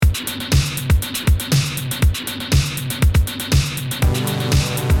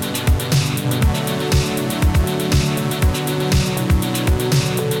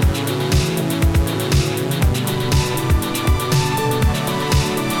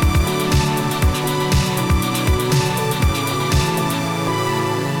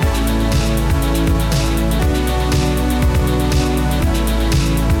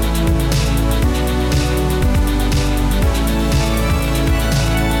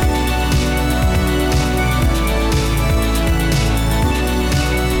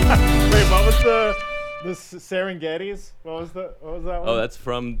Serengetis? What was that one? Oh, that's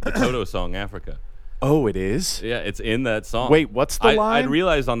from the Toto song, Africa. Oh, it is? Yeah, it's in that song. Wait, what's the line? I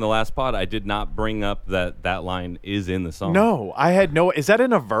realized on the last pod I did not bring up that line is in the song. No, I had no... Is that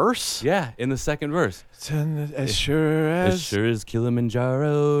in a verse? Yeah, in the second verse. As sure as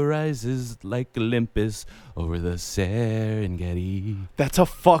Kilimanjaro rises like Olympus over the Serengeti. That's a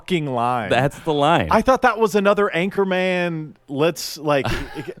fucking line. That's the line. I thought that was another Anchorman. Let's like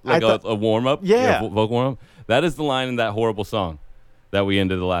a warm up. Yeah, vocal warm up. That is the line in that horrible song that we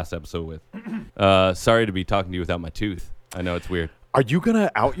ended the last episode with. Sorry to be talking to you without my tooth. I know it's weird. Are you gonna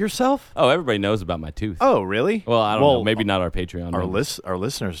out yourself? Oh, everybody knows about my tooth. Oh, really? Well, I don't know. Maybe not our Patreon. Our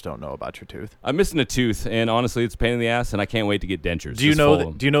listeners don't know about your tooth. I'm missing a tooth, and honestly, it's a pain in the ass, and I can't wait to get dentures. Do you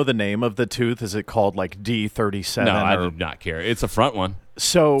know the name of the tooth? Is it called like D37? No, I do not care. It's a front one.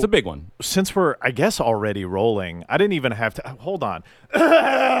 So it's a big one. Since we're, I guess, already rolling, I didn't even have to. Hold on.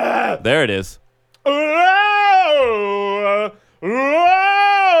 There it is.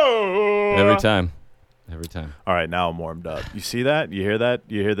 Every time. All right, now I'm warmed up. You see that? You hear that?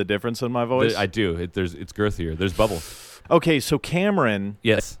 You hear the difference in my voice? I do. It's girthier. There's bubbles. Okay, so Cameron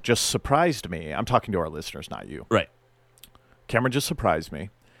yes. just surprised me. I'm talking to our listeners, not you. Right. Cameron just surprised me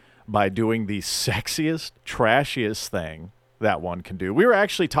by doing the sexiest, trashiest thing that one can do. We were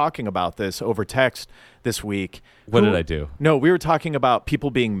actually talking about this over text this week. What did I do? No, we were talking about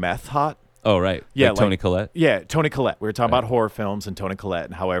people being meth hot. Oh, right. Yeah, like Toni Collette? Yeah, Toni Collette. We were talking about horror films and Toni Collette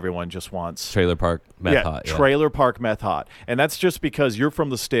and how everyone just wants... Trailer Park Meth Hot. Yeah, Trailer Park Meth Hot. And that's just because you're from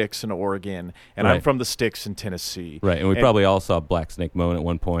the sticks in Oregon, and I'm from the sticks in Tennessee. Right, and we probably all saw Black Snake Moan at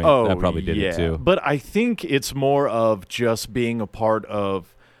one point. Oh, I probably did it, too. But I think it's more of just being a part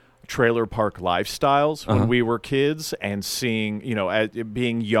of trailer park lifestyles when we were kids and seeing,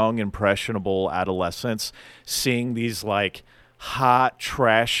 being young, impressionable adolescents, seeing these, like... hot,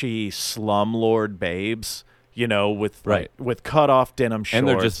 trashy slumlord babes, with cut off denim shorts, and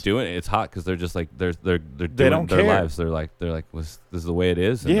they're just doing it. It's hot because they're just like they're doing their lives. They're like, this is the way it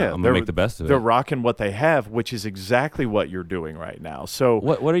is. And I'm gonna make the best of it. They're rocking what they have, which is exactly what you're doing right now. So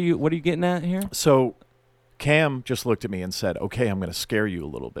what are you getting at here? So Cam just looked at me and said, "Okay, I'm going to scare you a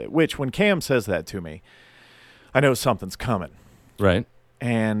little bit." Which, when Cam says that to me, I know something's coming. Right.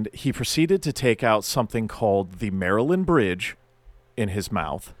 And he proceeded to take out something called the Maryland Bridge in his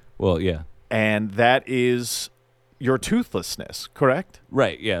mouth. Well, yeah. And that is your toothlessness, correct?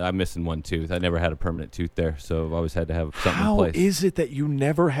 Right, yeah. I'm missing one tooth. I never had a permanent tooth there, so I've always had to have something in place. How is it that you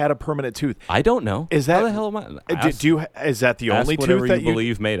never had a permanent tooth? I don't know. Is that, how the hell am I? Is that the only tooth that you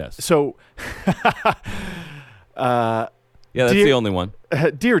believe made us? So, yeah, that's the only one.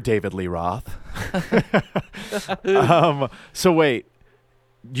 Dear David Lee Roth. So wait,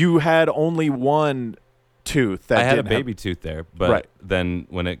 you had only one tooth. I had a baby tooth there, but then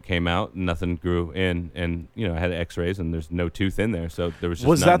when it came out, nothing grew in, and I had X-rays, and there's no tooth in there, so there was just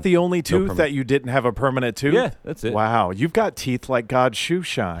Was that the only tooth that you didn't have a permanent tooth? Yeah, that's it. Wow, you've got teeth like God's shoe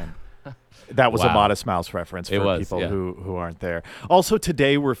shine. That was a Modest Mouse reference for people who aren't there. Also,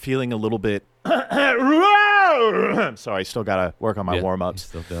 today we're feeling a little bit... Sorry, I still got to work on my warm-ups.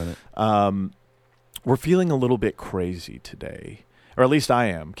 Still doing it. We're feeling a little bit crazy today. Or at least I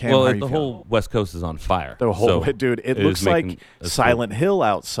am. Cam, well, the whole West Coast is on fire. Dude, it looks like Silent Hill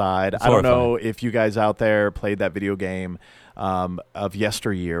outside. I don't know if you guys out there played that video game of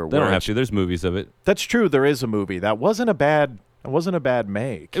yesteryear. They don't have to. There's movies of it. That's true. There is a movie. That wasn't a bad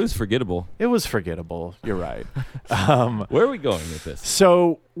make. It was forgettable. You're right. Where are we going with this?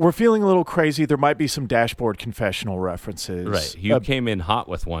 So we're feeling a little crazy. There might be some dashboard confessional references. Right. You came in hot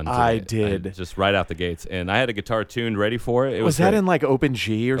with one today. I did. Just right out the gates. And I had a guitar tuned ready for it. Was that in like Open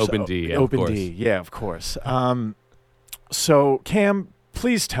G or something? Open D, yeah, Open D, yeah, of course. So Cam,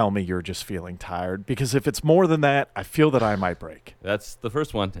 please tell me you're just feeling tired, because if it's more than that, I feel that I might break. That's the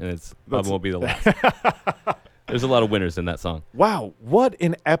first one, and it won't be the last. There's a lot of winners in that song. Wow, what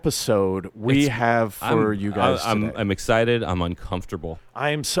an episode we have for you guys today. I'm excited. I'm uncomfortable.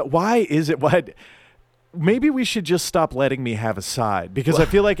 Why is it? Maybe we should just stop letting me have a side, because I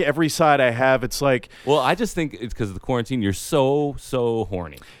feel like every side I have, it's like... Well, I just think it's because of the quarantine. You're so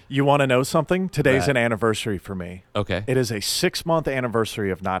horny. You want to know something? Today's an anniversary for me. Okay. It is a 6-month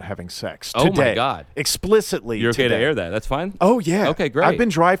anniversary of not having sex. Oh, today. My God. Explicitly You're okay today. to air that. That's fine? Oh, yeah. Okay, great. I've been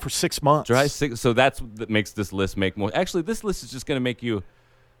dry for 6 months. So that makes this list make more... Actually, this list is just going to make you...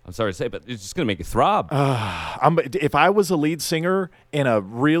 I'm sorry to say, but it's just going to make you throb. If I was a lead singer in a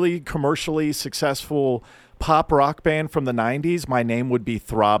really commercially successful pop rock band from the 90s, my name would be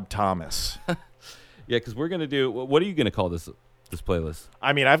Throb Thomas. Yeah, because we're going to do... What are you going to call this? this playlist?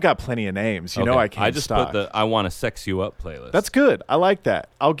 I mean, I've got plenty of names. You know I can't I just stop. put the I Want to Sex You Up playlist. That's good. I like that.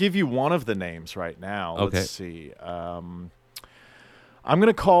 I'll give you one of the names right now. Okay. Let's see. I'm going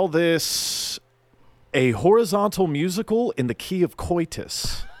to call this a horizontal musical in the key of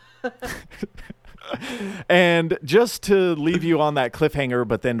Coitus. And just to leave you on that cliffhanger,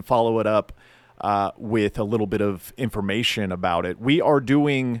 but then follow it up with a little bit of information about it, we are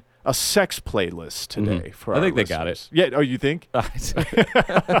doing a sex playlist today for our I think listeners. they got it. Yeah. Oh, you think?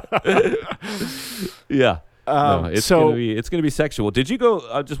 Yeah. No, it's so- gonna be sexual. Did you go?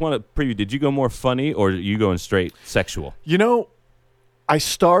 I just want to preview. Did you go more funny, or are you going straight sexual? You know, I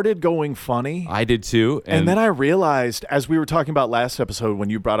started going funny. I did too, And then I realized, as we were talking about last episode, when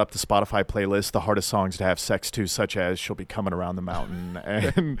you brought up the Spotify playlist, the hardest songs to have sex to, such as "She'll Be Coming Around the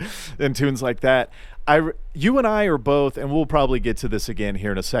Mountain" and tunes like that. You and I are both, and we'll probably get to this again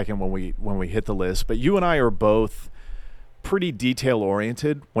here in a second when we hit the list. But you and I are both pretty detail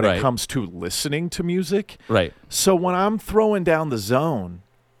oriented when Right. it comes to listening to music. right, So when I'm throwing down the zone,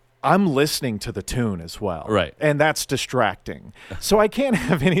 I'm listening to the tune as well. Right. And that's distracting. So I can't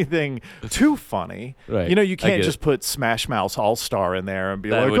have anything too funny. Right. You know, you I can't get just it. put Smash Mouth All-Star in there and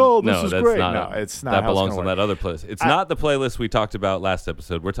be That like, would- oh, this no, is that's great. Not No, it's not that how it's belongs gonna on work. that other playlist. It's not the playlist we talked about last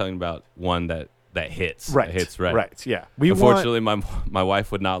episode. We're talking about one that hits. Right. That hits right. Right. Yeah. We Unfortunately, my wife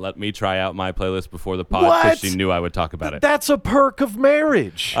would not let me try out my playlist before the pod What? because she knew I would talk about it. That's a perk of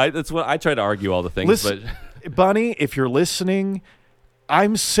marriage. That's what I try to argue all the things, Listen, Bunny, if you're listening,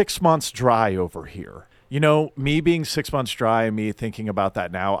 I'm 6 months dry over here. You know, me being 6 months dry and me thinking about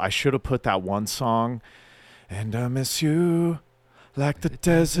that now, I should have put that one song, and I miss you like the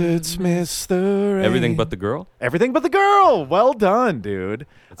deserts miss the rain. Everything But the Girl. Everything But the Girl. Well done, dude.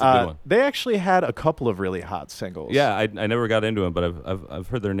 That's a good one. They actually had a couple of really hot singles. Yeah, I never got into them, but I've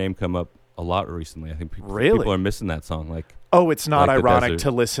heard their name come up a lot recently. I think Really? people are missing that song. Like, Oh, it's not Like the ironic desert.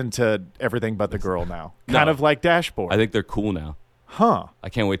 to listen to Everything But the Girl now. No. Kind of like Dashboard. I think they're cool now. Huh. I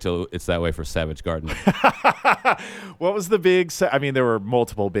can't wait till it's that way for Savage Garden. What was the big? I mean, there were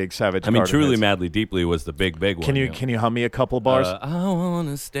multiple big Savage. I mean, Garden Truly, hits. Madly, Deeply was the big one. Can you hum me a couple bars? I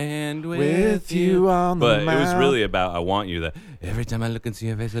wanna stand With you on the But it was mountain. really about I want you. That every time I look and see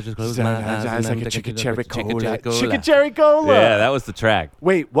your face, I just close my eyes. Eyes and like I'm a chicken thinking cherry of cola. Cola. Chicken cherry cola. Yeah, that was the track.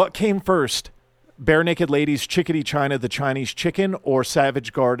 Wait, what came first? Bare Naked Ladies, Chickadee China, the Chinese Chicken, or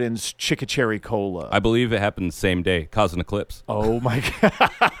Savage Garden's Chicken Cherry Cola? I believe it happened the same day, causing an eclipse. Oh my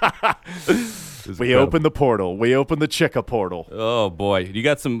God! It was We incredible. opened the portal. We opened the Chicka portal. Oh boy, we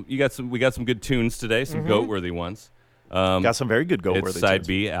got some good tunes today, some goat-worthy ones. Got some very good It's go-worthy side tunes.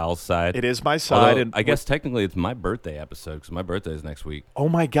 B, Al's side. It is my side, Although, and I guess technically it's my birthday episode because my birthday is next week, oh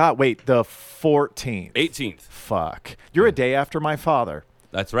my God! Wait, the 14th. 18th. Fuck! You're a day after my father.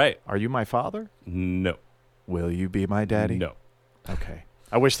 That's right. Are you my father? No, Will you be my daddy? no. Okay.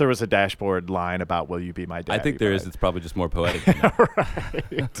 I wish there was a Dashboard line about "Will you be my daddy?" I think there but is. It's probably just more poetic. Than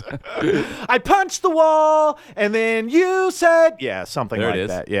that. I punched the wall, and then you said, "Yeah, something There like it is.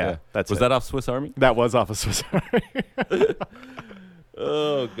 that." Yeah, that's was it. that off Swiss Army? That was off of Swiss Army.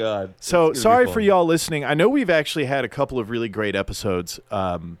 Oh God. So It's gonna sorry be for fun. y'all listening. I know we've actually had a couple of really great episodes.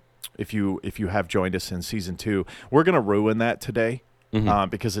 If you have joined us in season 2, we're gonna ruin that today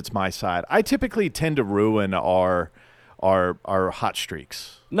because it's my side. I typically tend to ruin our hot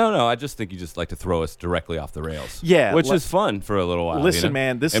streaks. No. I just think you just like to throw us directly off the rails. Yeah, which is fun for a little while. Listen, you know?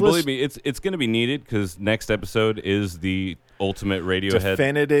 man, this and list- believe me, it's going to be needed because next episode is the ultimate Radiohead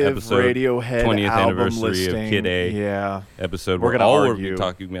Definitive episode, Radiohead 20th album anniversary listing. of Kid A. Yeah, Episode. We're where gonna all argue. we're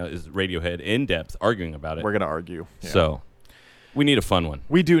talking about is Radiohead in depth, arguing about it. we're gonna argue. Yeah. So we need a fun one.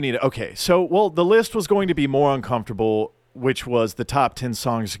 We do need it. Okay, so, well, the list was going to be more uncomfortable, which was the top 10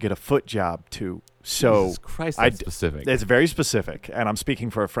 songs to get a foot job to. So Jesus Christ, that's specific. It's very specific, and I'm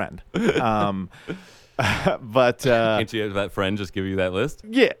speaking for a friend. But Can't you have that friend just give you that list?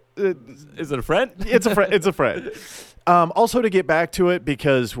 yeah, Is it a friend? it's a friend. It's a friend. Also, to get back to it,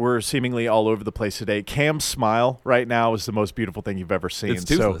 because we're seemingly all over the place today, Cam's smile right now is the most beautiful thing you've ever seen. It's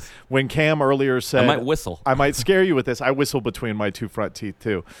so toothless. when Cam earlier said, I might whistle. I might scare you with this, I whistle between my two front teeth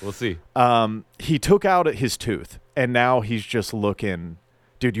too. We'll see. He took out his tooth, and now he's just looking.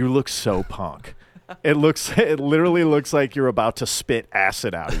 Dude, you look so punk. It literally looks like you're about to spit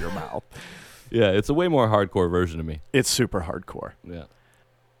acid out of your mouth. Yeah, it's a way more hardcore version of me. It's super hardcore. Yeah.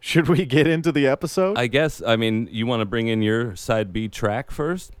 Should we get into the episode? I guess, I mean, you want to bring in your side B track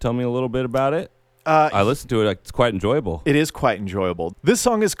first? Tell me a little bit about it. I listened to it. It's quite enjoyable. It is quite enjoyable. This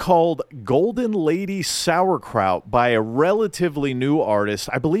song is called Golden Lady Sauerkraut by a relatively new artist.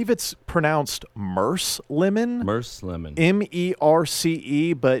 I believe it's pronounced Merce Lemon. Merce Lemon. Merce,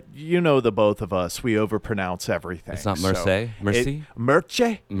 but you know the both of us, we overpronounce everything. It's not Merce? Mercy? Merce?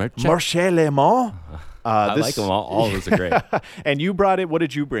 Merce? Merce Lemon. I like them all. All of those are great. And you brought it, what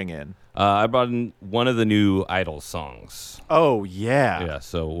did you bring in? I brought in one of the new Idols songs. Oh, yeah. Yeah,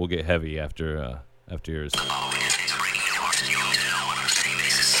 so we'll get heavy after yours.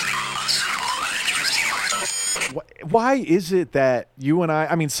 Why is it that you and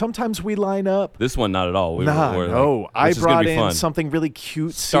I mean, sometimes we line up. This one, not at all. No. I brought in fun. something really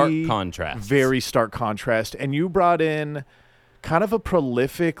cutesy. Stark contrast. Very stark contrast. And you brought in kind of a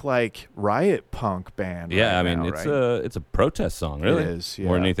prolific, like, riot punk band. Yeah, right I mean, now, it's a protest song, really. It is, yeah.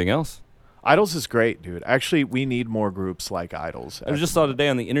 More than anything else. Idols is great, dude. Actually, we need more groups like Idols. I just saw today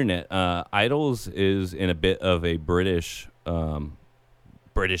on the internet, Idols is in a bit of a British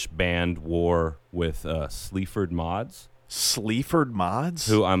band war with Sleaford Mods. Sleaford Mods?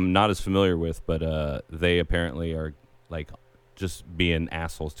 Who I'm not as familiar with, but they apparently are like just being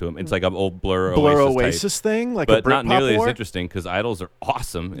assholes to him. It's like an old Blur Oasis type, thing, like but a Britpop not nearly war? as interesting because Idols are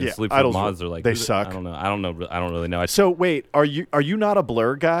awesome and Yeah, Sleaford Idols Mods are like they suck. I don't really know. So wait, are you not a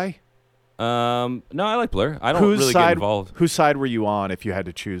Blur guy? No, I like Blur. I don't really get involved. Whose side were you on if you had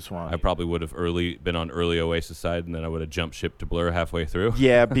to choose one? I probably would have been on early Oasis side, and then I would have jumped ship to Blur halfway through.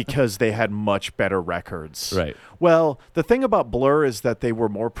 Yeah, because they had much better records. Right. Well, the thing about Blur is that they were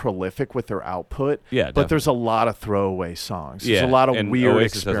more prolific with their output. Yeah, but definitely. There's a lot of throwaway songs. Yeah, There's a lot of and weird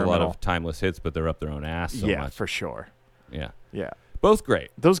Oasis experimental. has a lot of timeless hits, but they're up their own ass so much. For sure. Yeah. Yeah. Both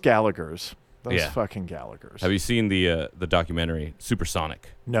great. Those Gallaghers. Those Yeah. fucking Gallaghers. Have you seen the documentary Supersonic?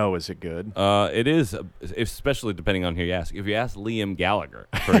 No, is it good? It is, especially depending on who you ask. If you ask Liam Gallagher,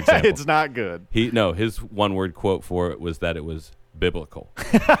 for example, It's not good. His one-word quote for it was that it was biblical.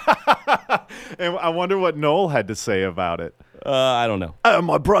 And I wonder what Noel had to say about it. I don't know. Oh,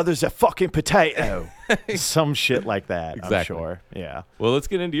 my brother's a fucking potato. Some shit like that, Exactly. I'm sure. Yeah. Well, let's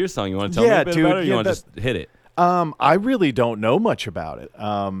get into your song. You want to tell me a bit about it, or you want to just hit it? I really don't know much about it.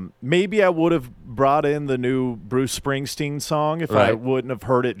 Maybe I would have brought in the new Bruce Springsteen song if I wouldn't have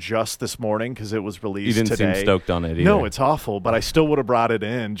heard it just this morning because it was released today. You didn't seem stoked on it either. No, it's awful, but I still would have brought it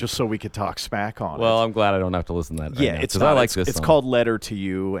in just so we could talk smack on it. Well, I'm glad I don't have to listen to that. Yeah, right it's now, not. I like this It's song. called "Letter to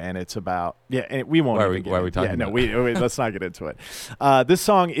You," and it's about and we won't. Why are we talking about? about No, let's not get into it. This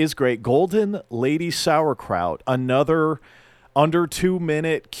song is great. Golden Lady Sauerkraut, another under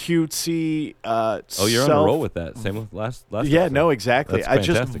 2-minute cutesy. You're on a roll with that. Same with last. Yeah, episode. no, exactly. That's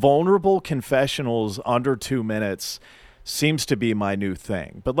Just fantastic. vulnerable confessionals under 2 minutes seems to be my new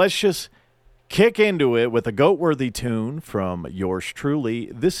thing. But let's just kick into it with a goat-worthy tune from yours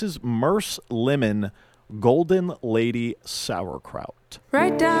truly. This is Merce Lemon, Golden Lady Sauerkraut.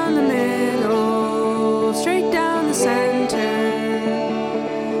 Right down the middle, straight down the center.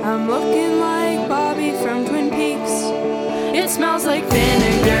 I'm looking like Bobby from Twin Peaks. It smells like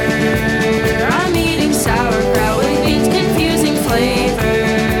vinegar. I'm eating sauerkraut with these confusing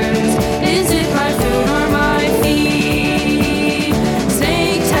flavors. Is it my food or my feet?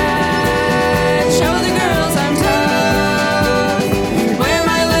 Snake tat, show the girls I'm tough. Wear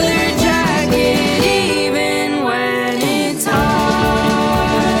my leather jacket even when it's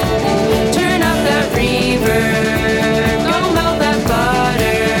hot. Turn up that reverb, go melt that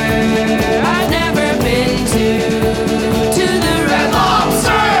butter. I've never been to the Red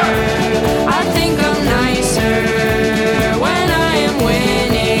Lobster. I think I'm nicer when I am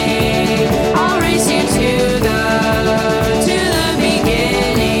winning. I'll race you to the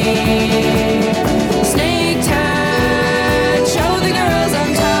beginning. Snake tat, show the girls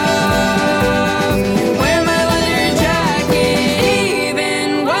I'm tough. Wear my leather jacket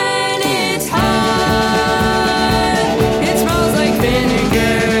even when it's hot. It smells like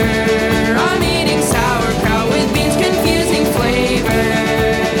vinegar. I'm eating sauerkraut with beans, confusing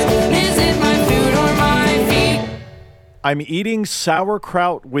flavors. Is it my food or my feet? I'm eating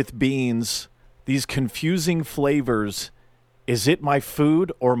sauerkraut with beans, these confusing flavors. Is it my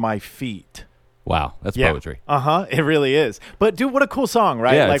food or my feet? Wow, that's poetry. It really is. But dude, what a cool song,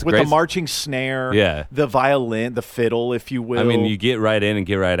 right? Yeah, like it's with great. the marching snare, Yeah. the violin, the fiddle, if you will. I mean, you get right in and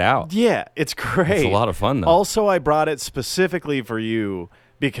get right out. yeah, it's great. It's a lot of fun, though. Also, I brought it specifically for you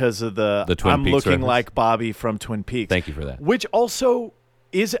because of the Twin I'm Peaks looking reference. like Bobby from Twin Peaks. Thank you for that. Which also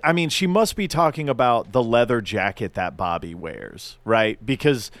is, I mean, she must be talking about the leather jacket that Bobby wears, right?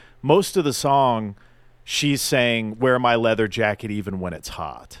 Because most of the song, she's saying, wear my leather jacket even when it's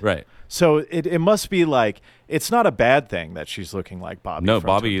hot. Right. So it must be like, it's not a bad thing that she's looking like Bobby. No, from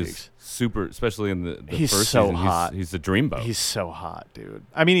Bobby Twin is Peaks. super, especially in the He's first so season. hot. He's a dreamboat. He's so hot, dude.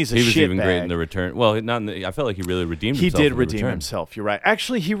 I mean, he's a he was shit even great bag. in the return. Well, not in the, I felt like he really redeemed himself. He did in the redeem return. himself. You're right.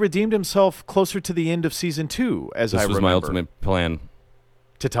 Actually, he redeemed himself closer to the end of season 2, as I This was remember. my ultimate plan.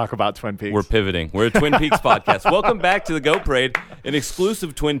 To talk about Twin Peaks. We're pivoting. We're a Twin Peaks podcast. Welcome back to the Goat Parade, an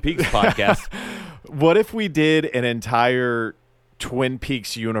exclusive Twin Peaks podcast. What if we did an entire Twin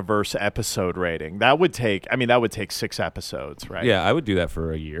Peaks universe episode rating? That would take 6 episodes, right? Yeah, I would do that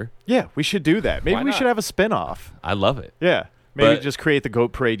for a year. Yeah, we should do that. Maybe Why we not? should have a spin-off. I love it. Yeah. Maybe But- just create the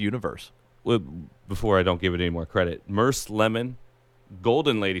Goat Parade universe. Well, before I don't give it any more credit, Merce Lemon,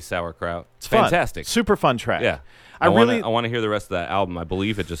 Golden Lady Sauerkraut. It's fun. Fantastic. Super fun track. Yeah. I want to hear the rest of that album. I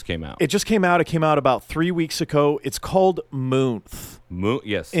believe it just came out. It just came out. It came out about 3 weeks ago. It's called Moonth.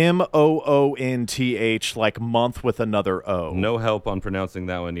 Yes. Moonth, like month with another O. No help on pronouncing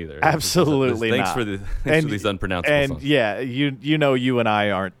that one either. Absolutely Thanks not. for these unpronounceable And songs. yeah, you know you and I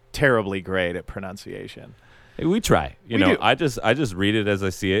aren't terribly great at pronunciation. Hey, we try. We do. I just read it as I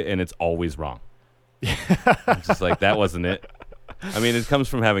see it, and it's always wrong. It's just like, that wasn't it. I mean, it comes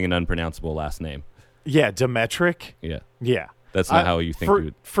from having an unpronounceable last name. Yeah, Demetric. Yeah. Yeah. That's not how you think you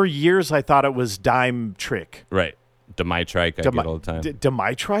would. For years, I thought it was Dime Trick. Right. Dimitrike, I get all the time.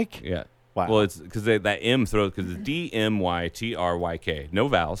 Dimitrike? Yeah. Wow. Well, it's because that M throws, because it's Dmytryk. No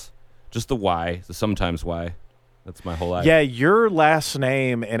vowels. Just the Y, the sometimes Y. That's my whole life. Yeah, your last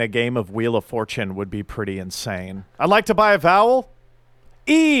name in a game of Wheel of Fortune would be pretty insane. I'd like to buy a vowel.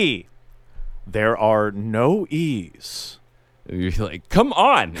 E. There are no E's. You're like, come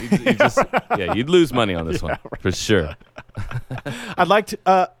on. You just, yeah, you'd lose money on this one, for sure. I'd like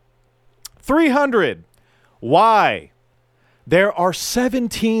to 300. Y. There are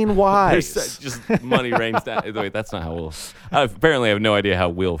 17 Y's. There's just money rains down. Wait, that's not how we'll. Apparently, I have no idea how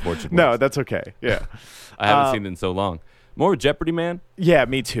Wheel of Fortune works. No, that's okay. Yeah. I haven't seen it in so long. More Jeopardy, man. Yeah,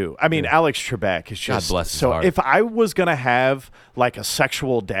 me too. I mean, Alex Trebek is just God bless his so. heart. If I was gonna have like a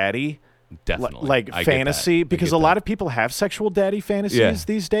sexual daddy, Definitely. like I get fantasy, that. because a lot of people have sexual daddy fantasies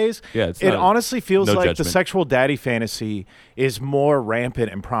these days. Yeah, it's it not- honestly feels no like the judgment. sexual daddy fantasy is more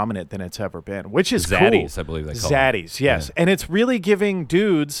rampant and prominent than it's ever been, which is Zaddies, cool. I believe they call them. Zaddies, yes, and it's really giving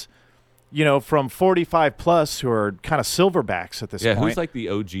dudes, from 45 plus who are kind of silverbacks at this Yeah, point. who's like the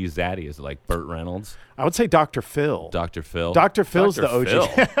OG Zaddy? Is it like Burt Reynolds? I would say Dr. Phil. Dr. Phil? Dr. Phil's the OG.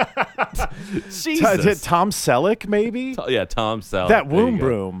 Phil. Jesus. Tom Selleck, maybe? Yeah, Tom Selleck. That There you womb go.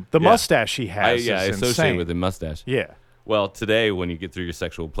 broom, the Yeah. mustache he I has. I is associate insane. with the mustache. Yeah. Well, today when you get through your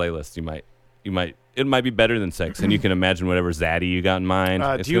sexual playlist, it might be better than sex, and you can imagine whatever zaddy you got in mind.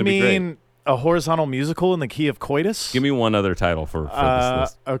 It's Do you gonna be great. mean a horizontal musical in the key of Coitus? Give me one other title for this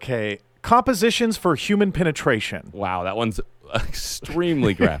list. Okay. Compositions for human penetration. Wow, that one's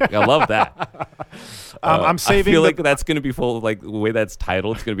extremely graphic. I love that. I'm saving I feel the- like that's going to be full of, like, the way that's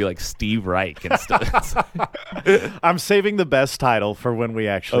titled. It's going to be like Steve Reich and stuff. I'm saving the best title for when we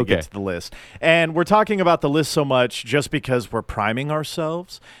actually Okay. get to the list. And we're talking about the list so much just because we're priming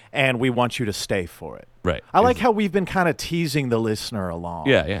ourselves and we want you to stay for it. Right. I like how we've been kind of teasing the listener along.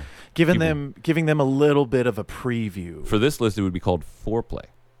 Yeah. Giving Keep them a little bit of a preview. For this list, it would be called Foreplay.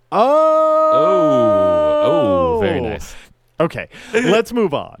 Oh, very nice. Okay, let's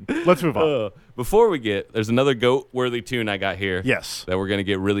move on. Before there's another goat-worthy tune I got here. Yes. That we're going to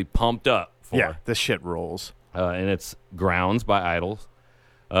get really pumped up for. Yeah, this shit rolls. And it's Grounds by Idols.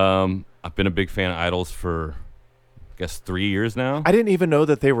 I've been a big fan of Idols for, I guess, 3 years now. I didn't even know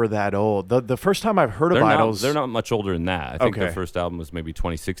that they were that old. The first time I've heard of Idols, They're not much older than that. I think their Okay. first album was maybe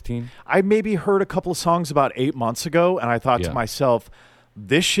 2016. I maybe heard a couple of songs about 8 months ago, and I thought to Yeah. myself,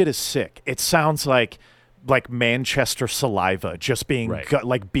 this shit is sick. It sounds like Manchester Saliva just being Right.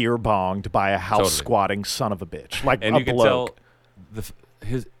 like beer bonged by a house Totally. squatting son of a bitch. Like And a you can bloke. tell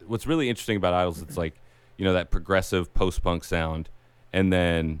what's really interesting about Idols, it's like, that progressive post-punk sound, and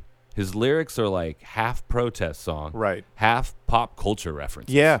then his lyrics are like half protest song, Right. half pop culture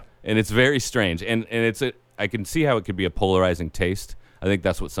references. Yeah. And it's very strange. And I can see how it could be a polarizing taste. I think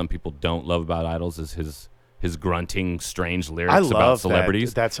that's what some people don't love about Idols is his grunting, strange lyrics I about love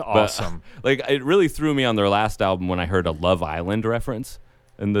celebrities. that. That's But, awesome. like, it really threw me on their last album when I heard a Love Island reference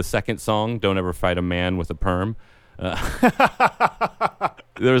in the second song, Don't Ever Fight a Man with a Perm.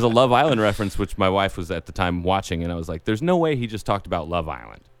 There was a Love Island reference, which my wife was at the time watching, and I was like, there's no way he just talked about Love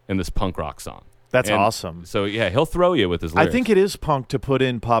Island in this punk rock song. That's And awesome. So, yeah, he'll throw you with his lyrics. I think it is punk to put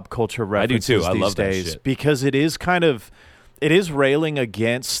in pop culture I do references too. I these love that days shit. because it is kind of It is railing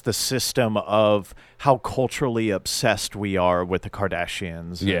against the system of how culturally obsessed we are with the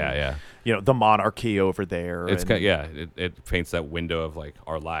Kardashians. Yeah. You know, the monarchy over there. It's it paints that window of like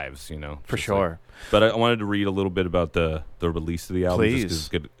our lives, you know. For sure. But I wanted to read a little bit about the release of the album. Please.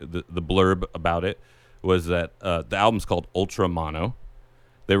 Just 'cause the blurb about it was that the album's called Ultra Mono.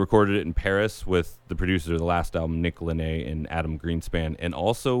 They recorded it in Paris with the producer of the last album, Nick Launay and Adam Greenspan, and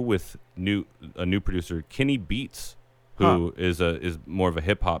also with a new producer, Kenny Beats, who is more of a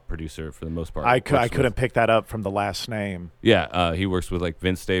hip hop producer for the most part. I couldn't pick that up from the last name. Yeah, he works with like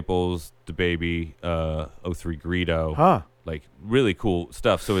Vince Staples, DaBaby, O3 Greedo, like really cool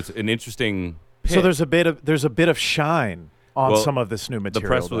stuff. So it's an interesting pick. So there's a bit of shine on some of this new material. The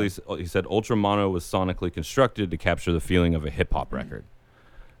press release, he said, Ultra Mono was sonically constructed to capture the feeling of a hip hop record.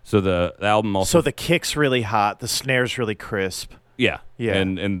 So the album also. So the kick's really hot, the snare's really crisp. Yeah. Yeah.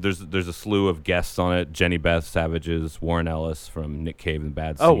 And there's a slew of guests on it: Jenny Beth Savages, Warren Ellis from Nick Cave and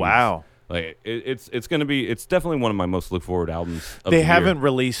Bad Seeds. Oh wow! Like it's definitely one of my most look forward albums. They haven't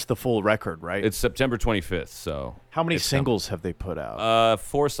released the full record, right? It's September 25th. So how many singles have they put out?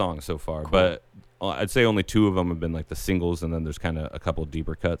 4 songs so far, cool. but I'd say only 2 of them have been like the singles, and then there's kind of a couple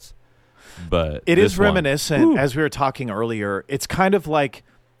deeper cuts. But it is reminiscent, as we were talking earlier. It's kind of like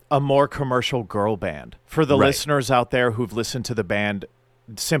a more commercial girl band. For the listeners out there who've listened to the band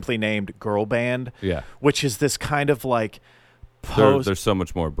simply named Girl Band, which is this kind of like they're so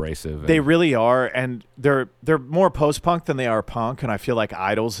much more abrasive. They really are, and they're more post-punk than they are punk, and I feel like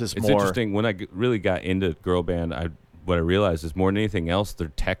Idols is it's more... It's interesting. When I really got into Girl Band, what I realized is more than anything else, they're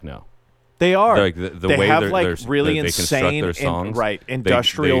techno. They are. Like the they way have they're, like really they insane, construct their songs.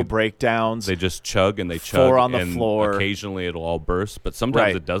 Industrial breakdowns. They just chug and they chug. 4 on the and floor. Occasionally it'll all burst, but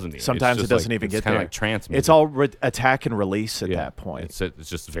sometimes it doesn't. Sometimes it doesn't even get there. It's kind of like trance music. It's all attack and release at that point. It's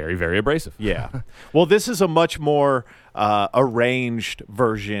just very, very abrasive. Yeah. Well, this is a much more arranged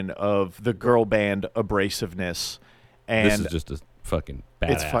version of the girl band abrasiveness. And this is just a fucking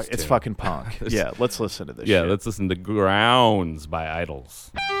badass. It's fucking punk. Yeah, let's listen to this shit. Let's listen to Grounds by Idols.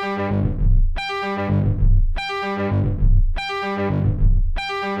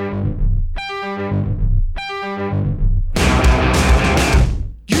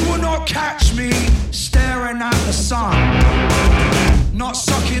 You will not catch me staring at the sun, not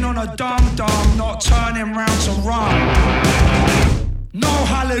sucking on a dum-dum, not turning round to run. No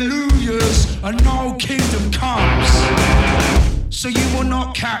hallelujahs and no kingdom comes. So you will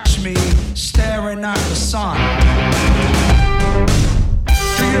not catch me staring at the sun.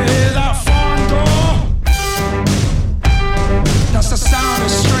 Do you hear that thunder? That's the sound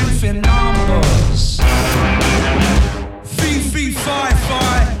of strength in numbers. Fee, fi,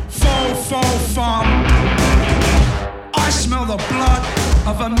 fo, fum. I smell the blood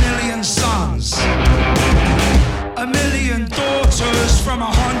of 1,000,000 sons, 1,000,000 daughters from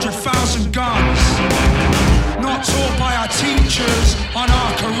 100,000 guns. Not taught by our teachers on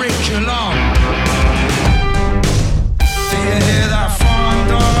our curriculum. Do you hear that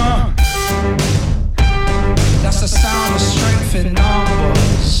thunder? That's the sound of strength in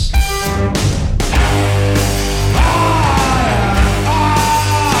numbers.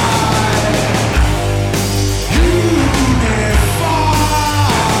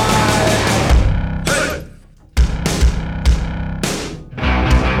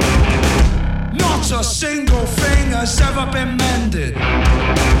 Not a single thing has ever been mended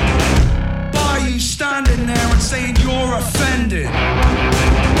by you standing there and saying you're offended.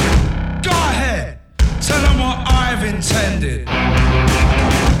 Go ahead, tell them what I've intended.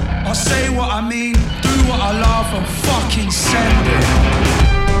 I say what I mean, do what I love and fucking send it.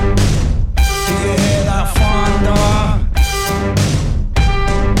 Do you hear that thunder?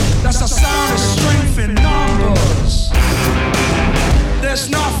 That's the sound of strength in numbers. There's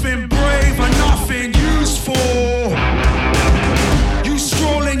nothing brave and nothing useful. You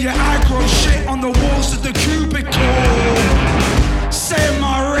scrolling your aggro shit on the walls of the cubicle, saying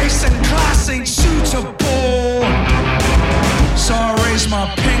my race and class ain't suitable. So I raise my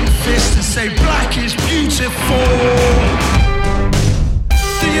pink fist and say black is beautiful.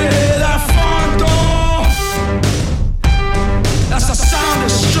 Do you hear that thunder? That's the sound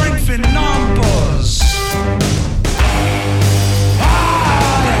of strength in numbers.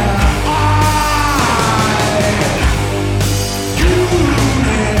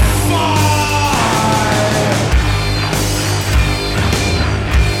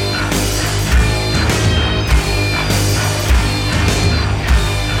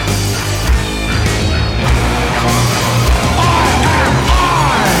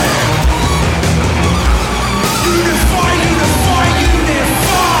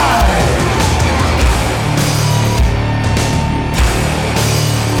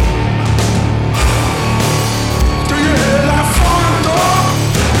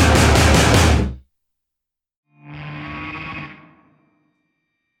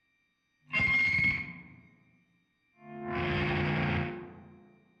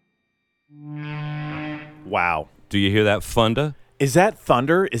 Wow. Do you hear that funda? Is that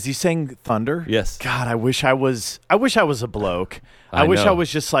thunder? Is he saying thunder? Yes. God, I wish I was a bloke. I wish I know. was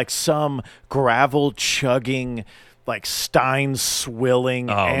just like some gravel chugging, like Stein swilling,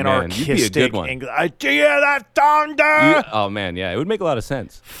 man, you'd be a anarchistic. good one. Do you hear that thunder? Oh man, yeah, it would make a lot of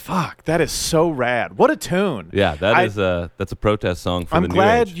sense. Fuck, that is so rad. What a tune. Yeah, that's a protest song for I'm the new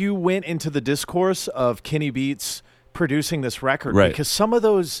glad age. you went into the discourse of Kenny Beats producing this record, Right. because some of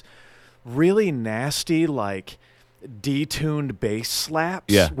those really nasty, like detuned bass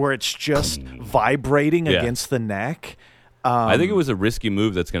slaps, Yeah. where it's just vibrating Yeah. against the neck. I think it was a risky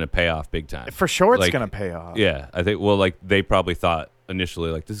move that's going to pay off big time. For sure, it's Like, going to pay off. Yeah, I think. Well, like they probably thought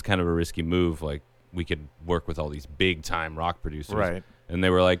initially, like this is kind of a risky move. Like we could work with all these big time rock producers, Right. And they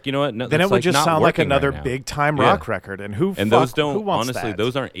were like, you know what? No, Then that's, it would like, just not sound like working another right now. big time Yeah. rock record. And who those don't who wants honestly, that?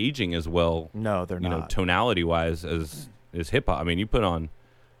 those aren't aging as well. No, they're you know, not. tonality wise as hip hop. I mean, you put on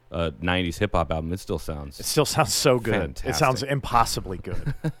a '90s hip hop album, it still sounds. It still sounds so good. Fantastic. It sounds impossibly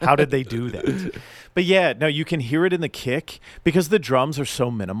good. How did they do that? But yeah, no, you can hear it in the kick because the drums are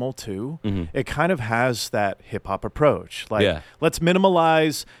so minimal too. It kind of has that hip hop approach. Like, Yeah. let's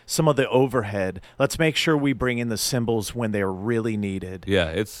minimalize some of the overhead. Let's make sure we bring in the cymbals when they're really needed. Yeah,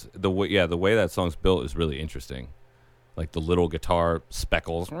 it's the way. Yeah, the way that song's built is really interesting. Like the little guitar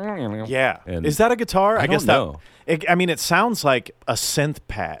speckles. Yeah. And Is that a guitar? I guess don't know. I mean, it sounds like a synth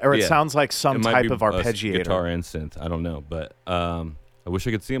pad, or it Yeah. sounds like some It might type be of a arpeggiator. guitar and synth. I don't know, but I wish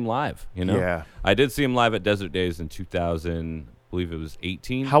I could see him live. You know, Yeah. I did see him live at Desert Days in 2000. I believe it was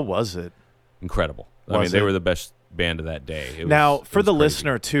 18. How was it? Incredible! I Was mean, they it? were the best band of that day. Now, It for was the crazy.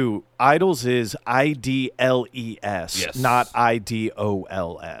 listener too, Idols is IDLES, Yes. not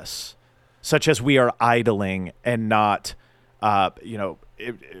IDOLS. Such as we are idling and not, I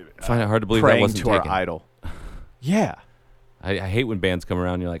find it hard to believe that praying wasn't to taken. our idol. Yeah. I hate when bands come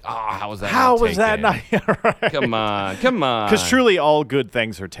around and you're like, oh, how was that? How not was that taken? not? Right. Come on. Because truly all good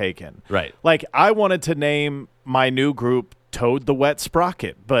things are taken. Right. Like, I wanted to name my new group Toad the Wet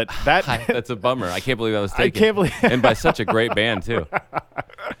Sprocket, but that That's a bummer. I can't believe that was I taken. can't believe and by such a great band too.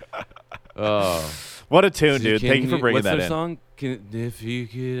 Oh, what a tune, dude. Thank you for bringing what's that their in. song? If you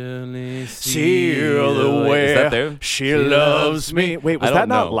could only See see the way Is that there? she loves me. Wait, was I that don't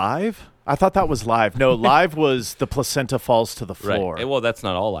not know. live? I thought that was live. No, live was The Placenta Falls to the Floor. Right. Well, that's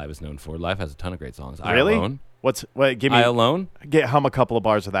not all Live is known for. Live has a ton of great songs. Really? I Alone. Give me I Alone. hum a couple of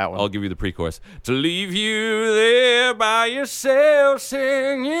bars of that one. I'll give you the pre-chorus. To leave you there by yourself,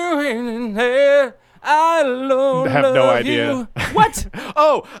 sing you in there. I alone I have no love idea. you. What?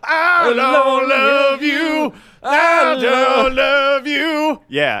 Oh, I don't love you. I don't love you.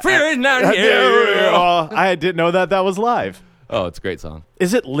 Yeah. Fear is not here. Oh, I didn't know that was live. Oh, it's a great song.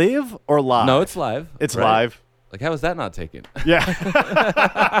 Is it live or live? No, it's live. It's Right. live. Like, how is that not taken? Yeah.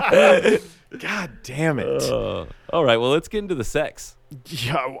 God damn it. All right, well, let's get into the sex.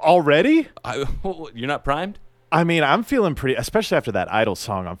 Yeah, already? You're not primed? I mean, I'm feeling pretty, especially after that Idol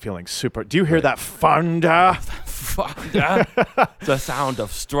song, I'm feeling super. Do you hear that thunder? The sound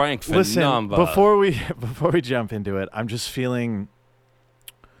of strength and Listen, number. before we jump into it, I'm just feeling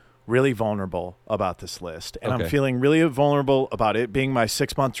really vulnerable about this list. And I'm Okay. feeling really vulnerable about it being my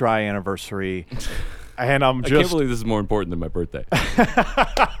 6-month dry anniversary. And I'm I can't just believe this is more important than my birthday.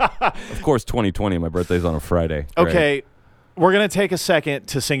 Of course, 2020, my birthday's on a Friday. Great. okay. We're gonna take a second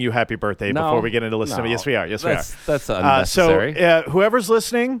to sing you happy birthday No, before we get into listening. no. Yes, we are. Yes, we are. That's unnecessary. So whoever's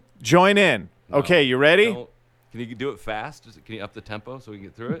listening, join in. Okay, you ready? Can you do it fast? Can you up the tempo so we can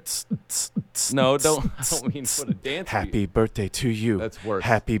get through it? No, don't. I don't mean put a dance. Happy birthday to you. That's worse.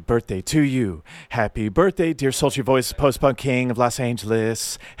 Happy birthday to you. Happy birthday, dear sultry voice, post-punk king of Los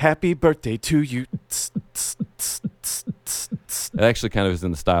Angeles. Happy birthday to you. It actually kind of is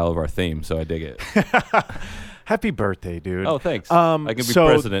in the style of our theme, so I dig it. Happy birthday, dude. Oh, thanks. I can be so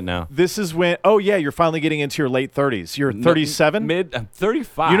president now. This is when. Oh yeah, you're finally getting into your late 30s. You're 37. I'm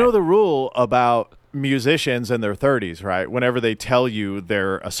 35. You know the rule about musicians in their 30s, right? Whenever they tell you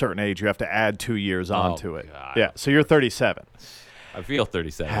they're a certain age, you have to add 2 years onto it. God. Yeah, so you're 37. I feel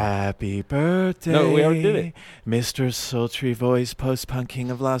 37. Happy birthday. No, we already did it. Mr. Sultry Voice, post-punk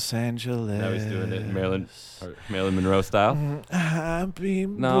king of Los Angeles. Now he's doing it in Marilyn Monroe style. Happy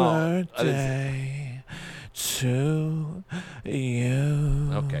No, I didn't birthday to you.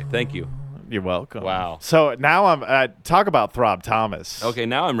 Okay, thank you. You're welcome. Wow. So now I'm talk about Throb Thomas. Okay,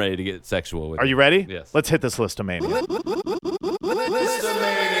 now I'm ready to get sexual with Are you ready? Yes. Let's hit this Listomania.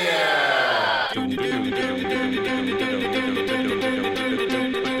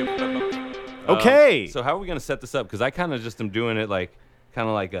 Okay. So how are we going to set this up? Because I kind of just am doing it like, kind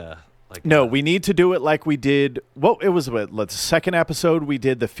of like a No, we need to do it like we did. Well, it was the second episode. We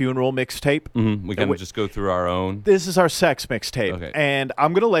did the funeral mixtape. We kind of just go through our own. This is our sex mixtape. Okay. And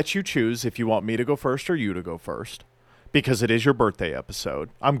I'm going to let you choose if you want me to go first or you to go first, because it is your birthday episode.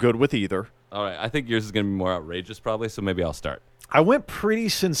 I'm good with either. All right. I think yours is going to be more outrageous probably, so maybe I'll start. I went pretty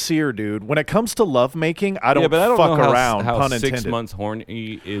sincere, dude. When it comes to lovemaking, I don't but I don't fuck know around, how pun 6 intended. months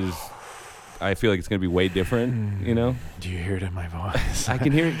horny is. I feel like it's going to be way different, you know? Do you hear it in my voice? I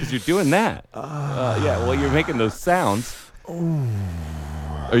can hear it because you're doing that. Yeah, well, you're making those sounds. Are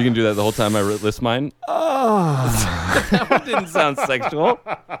you going to do that the whole time I list mine? That one didn't sound sexual.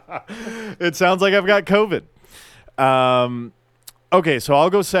 It sounds like I've got COVID. Okay, so I'll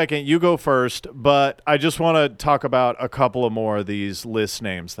go second. You go first, but I just want to talk about a couple of more of these list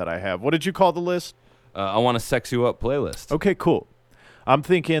names that I have. What did you call the list? I want to sex you up playlist. Okay, cool. I'm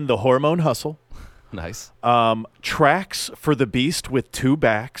thinking the Hormone Hustle. Nice. Tracks for the Beast with Two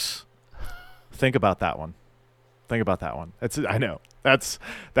Backs. Think about that one. I know. That's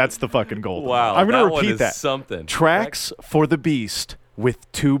the fucking gold. Wow. I'm going to one repeat is that. Something. Tracks for the Beast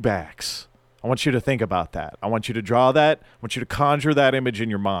with Two Backs. I want you to think about that. I want you to draw that. I want you to conjure that image in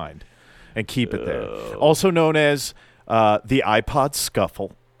your mind and keep it there. Also known as the iPod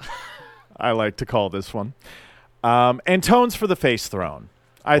Scuffle. I like to call this one. And tones for the Face Throne,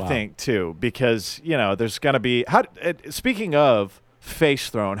 I think, too, because, there's going to be... Speaking of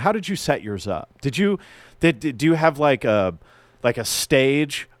Face Throne, how did you set yours up? Do you have like a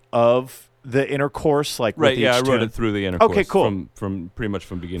stage of the intercourse? Like Right, with yeah, I each wrote tune? it through the intercourse. Okay, cool. From pretty much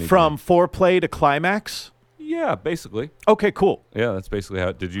from beginning From to foreplay to climax? end. Yeah, basically. Okay, cool. Yeah, that's basically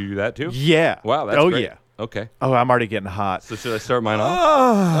how... Did you do that, too? Yeah. Wow, that's great. Yeah. Okay. Oh, I'm already getting hot. So should I start mine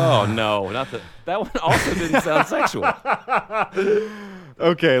off? Oh, no. Not that one also didn't sound sexual.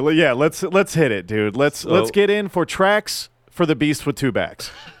 Okay, yeah, let's hit it, dude. Let's get in for Tracks for the Beast with Two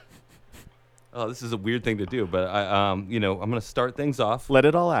Backs. Oh, this is a weird thing to do, but I'm going to start things off. Let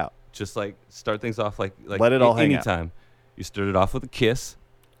it all out. Just like start things off like Let it all hang out. anytime. You started off with a Kiss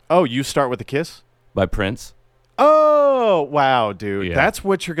Oh, you start with a kiss? by Prince. Oh, wow, dude. Yeah. That's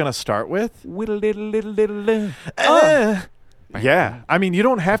what you're going to start with? With a little. Yeah. I mean, you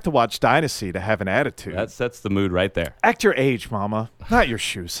don't have to watch Dynasty to have an attitude. That sets the mood right there. Act your age, mama, not your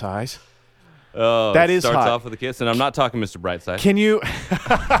shoe size. Oh, That is starts hot. off with a kiss, and I'm not talking Mr. Brightside. Can you...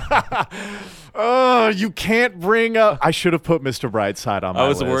 Oh, you can't bring up... I should have put Mr. Brightside on my I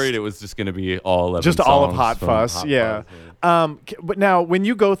was list. worried it was just going to be all 11 Just all of songs Hot from Fuss, Hot yeah. Fuzz, But now, when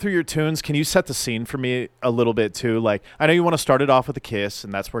you go through your tunes, can you set the scene for me a little bit too? Like, I know you want to start it off with a Kiss,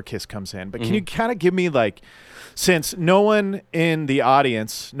 and that's where Kiss comes in. But can you kind of give me, like, since no one in the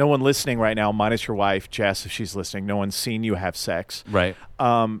audience, no one listening right now, minus your wife, Jess, if she's listening, no one's seen you have sex. Right.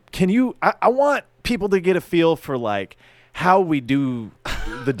 Can you? I want people to get a feel for like how we do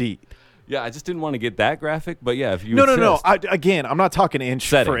the deed. Yeah, I just didn't want to get that graphic, but yeah, if you No. insist. Again, I'm not talking inch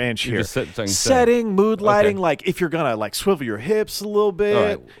Setting. for inch You're here. just saying Setting, mood lighting, Okay. like if you're gonna like swivel your hips a little bit. All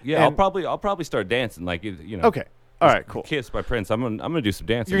right. Yeah, and- I'll probably start dancing like Okay. All right. Cool. Kiss by Prince. I'm gonna do some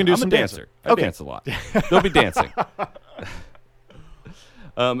dancing. You're gonna do I'm some a dancer. dancing. I Okay. dance a lot. There'll be dancing.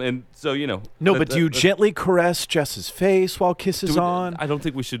 And so No, but do you gently caress Jess's face while Kiss is on? I don't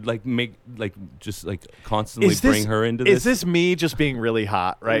think we should constantly bring her into this. Is this me just being really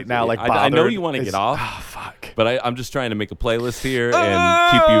hot right now? Like I know bothered? you want to get It's- off. Oh, fuck. But I'm just trying to make a playlist here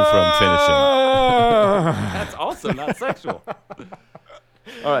and keep you from finishing. That's also not sexual.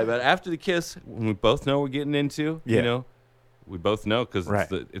 All right, but after the kiss, when we both know what we're getting into, Yeah. we both know because Right.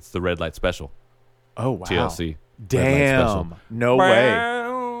 it's the red light special. Oh, wow. TLC. Red Light Special. Damn. No way.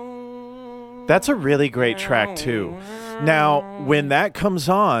 That's a really great track, too. Now, when that comes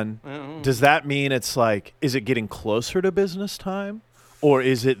on, does that mean it's like, is it getting closer to business time? Or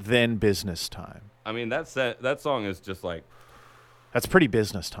is it then business time? I mean, that song is just like, That's pretty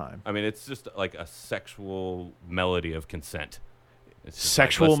business time. I mean, it's just like a sexual melody of consent. It's just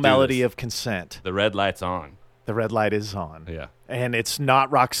Sexual let's do melody this. of consent. The red light's on. The red light is on. Yeah. And it's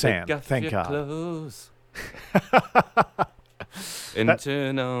not Roxanne. Take off Thank your God. clothes. And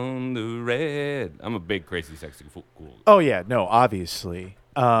turn on the red. I'm a big crazy sexy fool. Oh, yeah. No, obviously.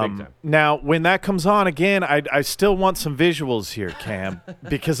 time. Now, when that comes on again, I still want some visuals here, Cam,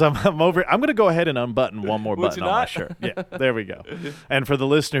 because I'm over. I'm going to go ahead and unbutton one more Would button you on my not? shirt. Yeah, there we go. And for the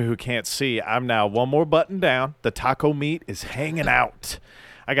listener who can't see, I'm now one more button down. The taco meat is hanging out.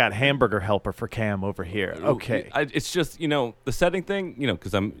 I got hamburger helper for Cam over here. Okay. It's just, the setting thing,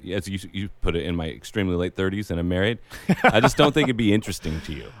 because I'm, as you put it, in my extremely late 30s and I'm married. I just don't think it'd be interesting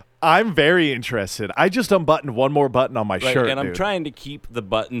to you. I'm very interested. I just unbuttoned one more button on my Right, shirt, and I'm dude. trying to keep the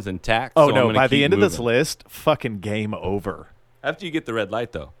buttons intact. Oh, so I'm no. gonna By the keep end of this moving. list, fucking game over. After you get the red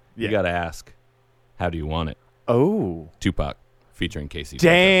light, though. you got to ask, how do you want it? Oh. Tupac featuring Casey.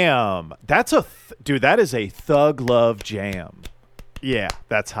 Damn. That's dude, that is a thug love jam. Yeah,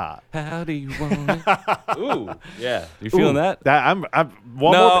 that's hot. How do you want it? Ooh, yeah. You feeling that? I'm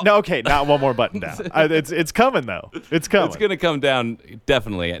one No. more. No, okay, not one more button down. It's coming though. It's coming. It's gonna come down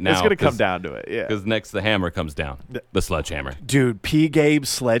definitely now. It's gonna come down to it. Yeah. Because next the hammer comes down. The sledgehammer. Dude, P. Gabe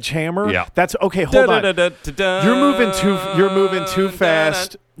Sledgehammer. Yeah. That's okay. Hold on. You're moving too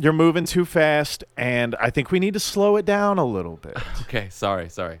fast. You're moving too fast, and I think we need to slow it down a little bit. Okay, sorry.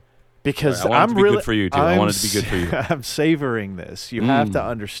 Because I want it I'm to be really good for you too. I want it to be good for you. I'm savoring this. You have to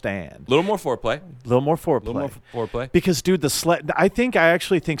understand. A little more foreplay. A little more foreplay. Because, dude, I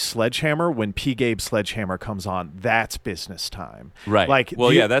actually think Sledgehammer, when P. Gabe Sledgehammer comes on, that's business time. Right. Like,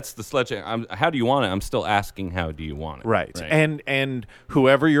 that's the sledgehammer. How do you want it? I'm still asking, how do you want it? Right. And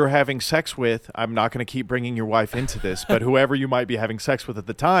whoever you're having sex with, I'm not going to keep bringing your wife into this, but whoever you might be having sex with at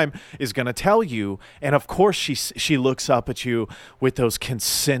the time is going to tell you. And of course, she looks up at you with those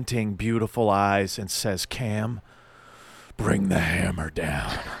consenting, beautiful eyes and says, "Cam, bring the hammer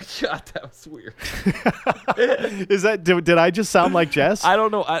down." God, that was weird. Is that? Did I just sound like Jess? I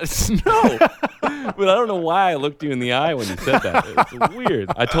don't know. No, but I don't know why I looked you in the eye when you said that. It's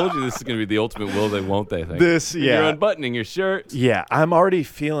weird. I told you this is going to be the ultimate will they won't they thing. You're unbuttoning your shirt. Yeah, I'm already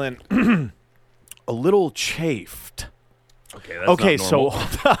feeling a little chafed. Okay, that's not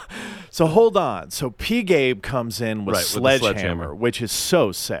normal. So hold on. So P. Gabe comes in with Right, Sledgehammer, which is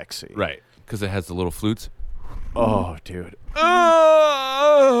so sexy. Right, because it has the little flutes. Oh, dude.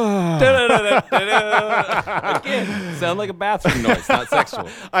 Again, sound like a bathroom noise, not sexual.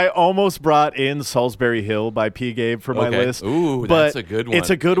 I almost brought in Salisbury Hill by P. Gabe for my list. Ooh, but that's a good one. It's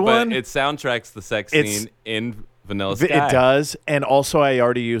a good one. But it soundtracks the sex scene in Vanilla Sky. It does, and also I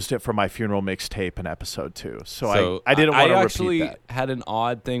already used it for my funeral mixtape in episode 2. So I didn't want to repeat that. I actually had an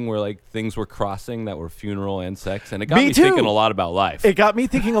odd thing where like things were crossing that were funeral and sex, and it got me thinking a lot about life. It got me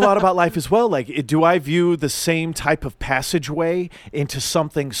thinking a lot about life as well. Like, do I view the same type of passageway into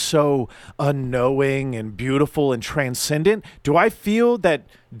something so unknowing and beautiful and transcendent? Do I feel that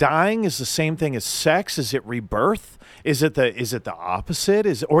dying is the same thing as sex? Is it rebirth? Is it the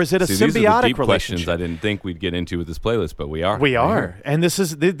opposite? Or is it a symbiotic these are the deep relationship? questions I didn't think we'd get into with this playlist, but we are. We are, and these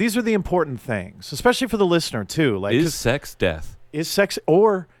are the important things, especially for the listener too. Like, is sex death? Is sex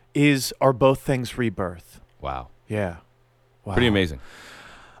or are both things rebirth? Wow. Yeah. Wow. Pretty amazing.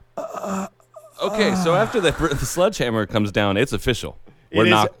 Okay, so after the sledgehammer comes down, it's official.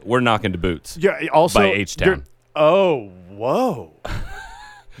 We're knocking to boots. Yeah. Also, by H-Town. Oh, whoa!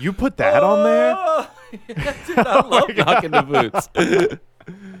 You put that on there? Dude, I love knocking the boots.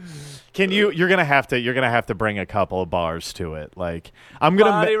 You're gonna have to bring a couple of bars to it. Like, I'm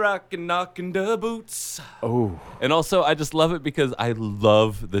gonna body rockin', knocking the boots. Oh, and also I just love it because I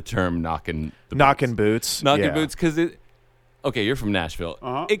love the term knocking boots. Knocking boots because it. Okay, you're from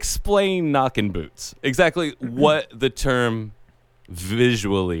Nashville. Explain knocking boots. Exactly what the term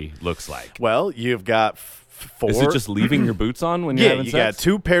visually looks like. Well, you've got 4. Is it just leaving your boots on when you're having sex? Yeah, you got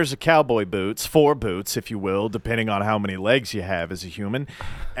 2 pairs of cowboy boots, 4 boots, if you will, depending on how many legs you have as a human,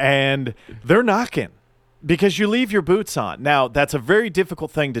 and they're knocking because you leave your boots on. Now, that's a very difficult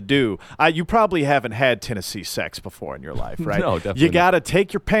thing to do. You probably haven't had Tennessee sex before in your life, right? No, definitely You got to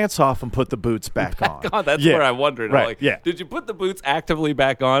take your pants off and put the boots back on. God, that's where I wondered. Right, Did you put the boots actively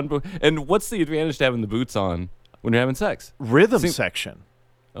back on? And what's the advantage to having the boots on when you're having sex? Rhythm section.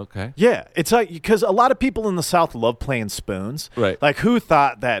 Okay. Yeah, it's like, because a lot of people in the South love playing spoons. Right. Like, who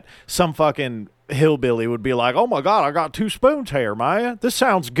thought that some fucking hillbilly would be like, "Oh my God, I got 2 spoons here, Maya. This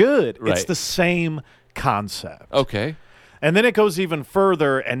sounds good." Right. It's the same concept. Okay. And then it goes even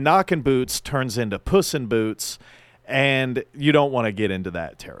further, and knocking boots turns into pussin' boots, and you don't want to get into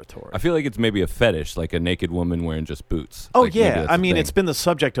that territory. I feel like it's maybe a fetish, like a naked woman wearing just boots. Oh, like yeah. I mean, it's been the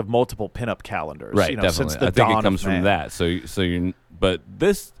subject of multiple pinup calendars. Right, definitely. Since the I think dawn it comes of from man. that. But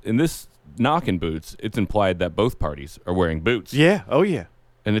in this knocking boots, it's implied that both parties are wearing boots. Yeah. Oh, yeah.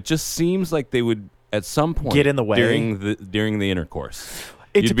 And it just seems like they would at some point get in the way during the intercourse.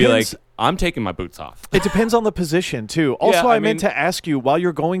 You'd be like, "I'm taking my boots off." It depends on the position too. Also, Yeah, I meant to ask you, while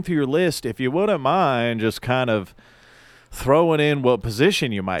you're going through your list, if you wouldn't mind just kind of throwing in what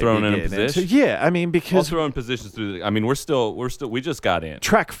position you might throwing be in a getting position. into. Yeah, I mean, because I'll throw in positions through. We just got in.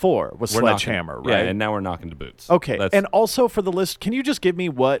 track 4 was Sledgehammer, knocking, right? Yeah, and now we're knocking to boots. Okay, and also for the list, can you just give me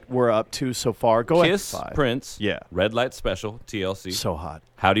what we're up to so far? Go Kiss, ahead. Prince, Yeah. Red Light Special, TLC. So hot.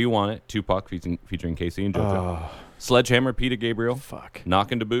 How Do You Want It? Tupac featuring Casey and JoJo. Sledgehammer, Peter Gabriel. Fuck.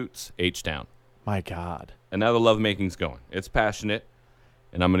 Knocking to Boots, H-Town. My God. And now the lovemaking going. It's passionate.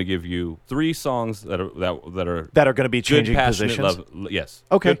 and I'm going to give you 3 songs that are going to be changing good, passionate positions. Yes.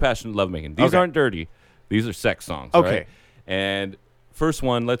 Okay. Good, passionate lovemaking. These Okay. aren't dirty. These are sex songs. Okay. Right? And first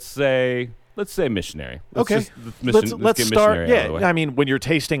one, let's say missionary. Okay. Let's Let's get start. missionary out of the way. I mean, when you're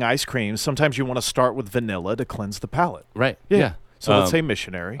tasting ice cream, sometimes you want to start with vanilla to cleanse the palate. Right. Yeah. Yeah. So let's say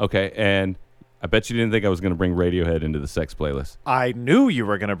missionary. Okay. And I bet you didn't think I was going to bring Radiohead into the sex playlist. I knew you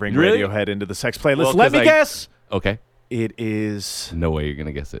were going to bring Really? Radiohead into the sex playlist. Well, Let 'cause me guess. Okay. It is. No way you're going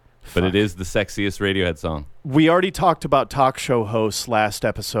to guess it. But it is the sexiest Radiohead song. We already talked about talk show hosts last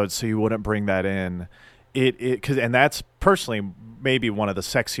episode, so you wouldn't bring that in. And that's personally maybe one of the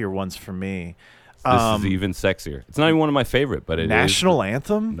sexier ones for me. This is even sexier. It's not even one of my favorite, but it is. National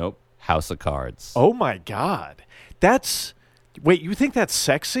Anthem? Nope. House of Cards. Oh my God. Wait, you think that's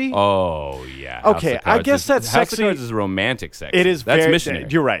sexy? Oh, yeah. Okay, I guess that's House sexy. of Cards is romantic sex. It is That's very. missionary.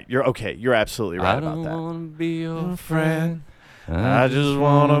 You're right. You're okay. You're absolutely right I about don't that. want to be your friend. I just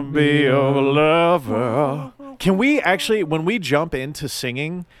want to be your lover. Can we actually, when we jump into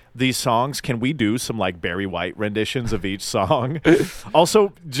singing these songs, can we do some like Barry White renditions of each song?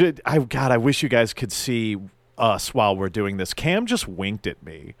 Also, God, I wish you guys could see us while we're doing this. Cam just winked at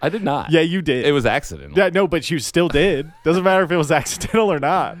me. I did not. Yeah, you did. It was accidental. Yeah, no, but you still did. Doesn't matter if it was accidental or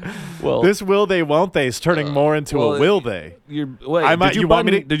not. Well, This will they, won't they is turning more into a will they.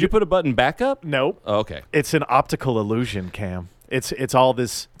 Wait, Did you put a button back up? Nope. Oh, okay. It's an optical illusion, Cam. It's all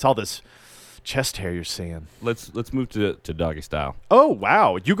this chest hair you're seeing. Let's move to doggy style. Oh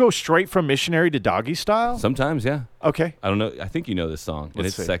wow, you go straight from missionary to doggy style? Sometimes, yeah. Okay. I don't know. I think you know this song, and Let's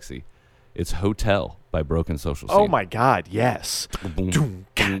it's see. sexy. It's Hotel by Broken Social Scene. Oh my God, yes. Boom, boom,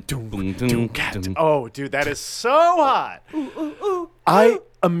 boom, boom, boom. Oh, dude, that is so hot.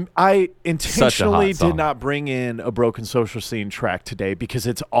 I intentionally hot song. did not bring in a Broken Social Scene track today because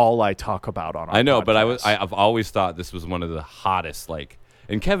it's all I talk about on our I know, podcast. but I've always thought this was one of the hottest, like.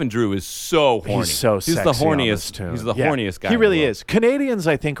 And Kevin Drew is so horny. He's so He's sexy the on this horniest. tune. He's the Yeah, horniest guy. He in the really world. is. Canadians,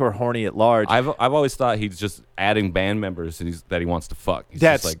 I think, are horny at large. I've always thought he's just adding band members that he wants to fuck. He's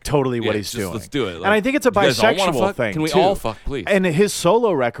That's just like, totally what yeah, he's just doing. Let's do it. And I think it's a you guys all wanna bisexual fuck? thing. Can we too. all fuck, please? And his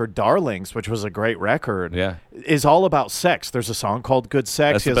solo record, Darlings, which was a great record, Yeah. is all about sex. There's a song called Good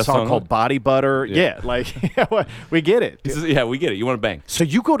Sex. That's He the has a best song song called on it? Body Butter. Yeah. We get it. He says, yeah, we get it. You want to bang. So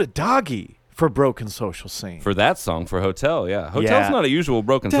you go to Doggy for Broken Social Scene. For that song, for Hotel, yeah. Hotel's Yeah. not a usual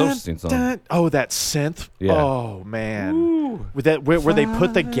Broken Social Scene song. Oh, that synth. Yeah. Oh, man. With that, where they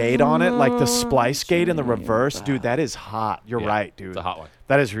put the gate on it, like the splice gate in the reverse. Dude, that is hot. You're Yeah, right, dude. It's a hot one.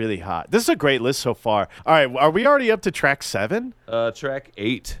 That is really hot. This is a great list so far. All right, are we already up to track 7? Track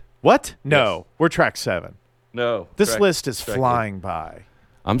 8. What? No, Yes. we're track 7. No. This track- list is track flying by. 8.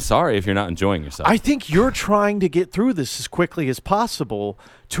 I'm sorry if you're not enjoying yourself. I think you're trying to get through this as quickly as possible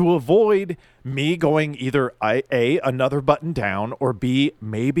to avoid me going either A, another button down, or B,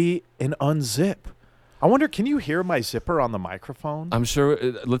 maybe an unzip. I wonder, can you hear my zipper on the microphone? I'm sure.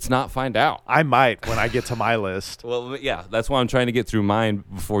 Let's not find out. I might when I get to my list. Well, yeah, that's why I'm trying to get through mine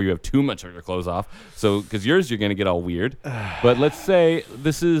before you have too much of your clothes off. So, because yours, you're going to get all weird. But let's say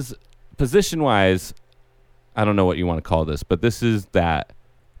this is position-wise. I don't know what you want to call this, but this is that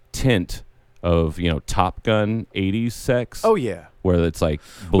tint of Top Gun 80s sex. Oh, yeah. Where it's like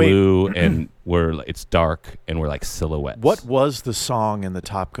blue and where it's dark and we're like silhouettes. What was the song in the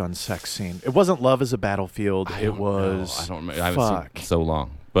Top Gun sex scene? It wasn't Love is a Battlefield. I It don't was. know. I don't remember. I haven't seen it so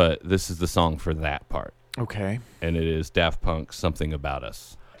long. But this is the song for that part. Okay. And it is Daft Punk, Something About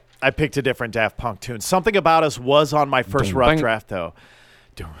Us. I picked a different Daft Punk tune. Something About Us was on my first Dum, rough bang. draft, though.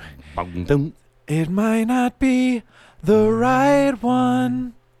 Bum, dum. It might not be the right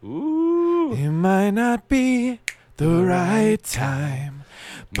one. Ooh. It might not be the right time.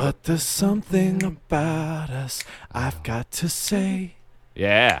 But there's something about us I've got to say.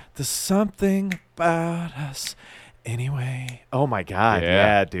 Yeah. There's something about us anyway. Oh, my God. Yeah.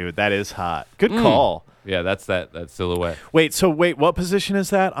 Yeah, dude. That is hot. Good call. Yeah, that's that silhouette. Wait, what position is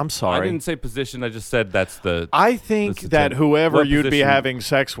that? I'm sorry. I didn't say position. I just said that's the. I think that's the that tip. whoever What you'd be position- having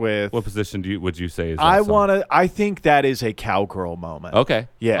sex with, What position would you say is that song? I think that is a cowgirl moment. Okay.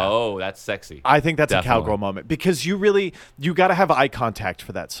 Yeah. Oh, that's sexy. I think that's Definitely. a cowgirl moment because you got to have eye contact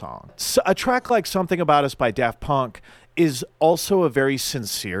for that song. So a track like Something About Us by Daft Punk is also a very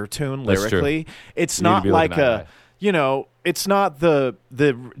sincere tune That's true. lyrically. It's You need to not be like looking eye to a eye. it's not the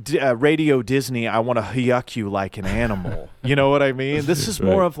Radio Disney, I want to yuck you like an animal. You know what I mean? This is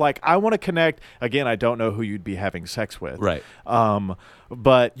more of like, I want to connect. Again, I don't know who you'd be having sex with. Right.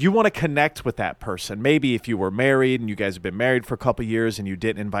 But you want to connect with that person. Maybe if you were married and you guys have been married for a couple years and you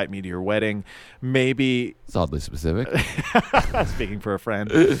didn't invite me to your wedding, maybe. It's oddly specific. Speaking for a friend.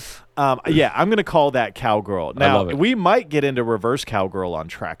 Yeah, I'm going to call that Cowgirl. Now, we might get into reverse Cowgirl on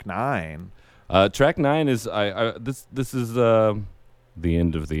track 9. Track 9 is this is the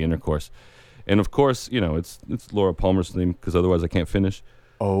end of the intercourse, and of course it's Laura Palmer's theme because otherwise I can't finish.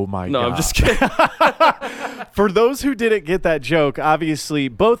 Oh my God! No, I'm just kidding. For those who didn't get that joke, obviously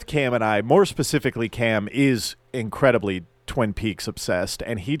both Cam and I, more specifically Cam, is incredibly Twin Peaks obsessed,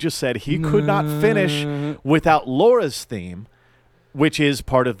 and he just said he could not finish without Laura's theme, which is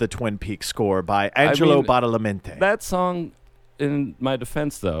part of the Twin Peaks score by Angelo Badalamenti. That song. In my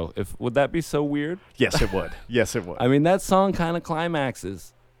defense, though, would that be so weird? Yes, it would. Yes, it would. I mean, that song kind of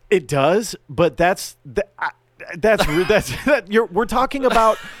climaxes. It does, but we're talking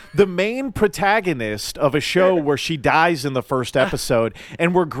about the main protagonist of a show where she dies in the first episode,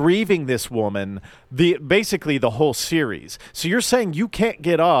 and we're grieving this woman basically the whole series. So you're saying you can't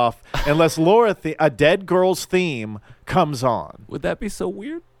get off unless Laura, a dead girl's theme, comes on. Would that be so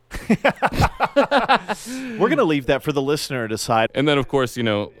weird? We're going to leave that for the listener to decide. And then, of course,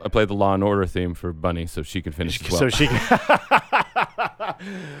 I play the Law and Order theme for Bunny so she can finish as well. So she can.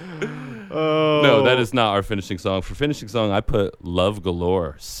 No, that is not our finishing song. For finishing song, I put Love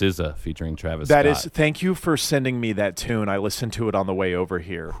Galore, SZA featuring Travis Scott. Thank you for sending me that tune. I listened to it on the way over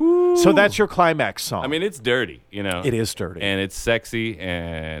here. Woo. So that's your climax song. I mean, it's dirty, It is dirty. And it's sexy,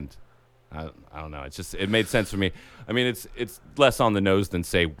 and I don't know. It made sense for me. I mean, it's less on the nose than,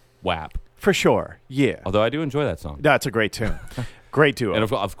 say, WAP. For sure, yeah. Although I do enjoy that song. No, it's a great tune. Great duo. And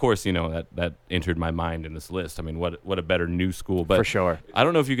of course, that entered my mind in this list. I mean, what a better new school. But for sure. I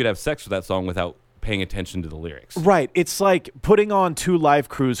don't know if you could have sex with that song without paying attention to the lyrics. Right. It's like putting on 2 Live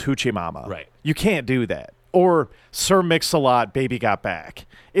Crew's Hoochie Mama. Right. You can't do that. Or Sir Mix-a-Lot, Baby Got Back.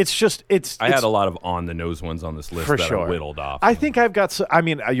 It's just, I had a lot of on-the-nose ones on this list for that sure. I whittled off. I think I've got some,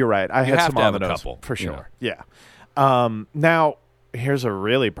 you're right. I had some on the nose. Couple, for sure. Yeah. Now, here's a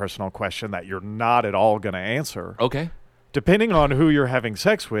really personal question that you're not at all going to answer. Okay. Depending on who you're having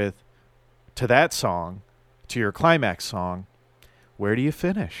sex with, to that song, to your climax song, where do you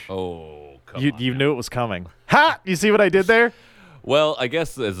finish? Oh, come on. You knew it was coming. Ha! You see what I did there? Well, I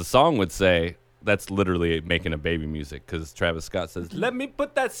guess as the song would say, that's literally making a baby music because Travis Scott says, "Let me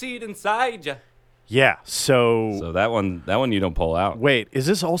put that seed inside you." Yeah, so that one you don't pull out. Wait, is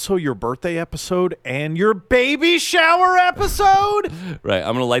this also your birthday episode and your baby shower episode? Right,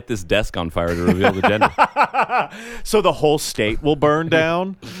 I'm going to light this desk on fire to reveal the gender. So the whole state will burn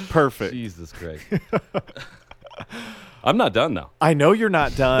down? Perfect. Jesus Christ. I'm not done, though. I know you're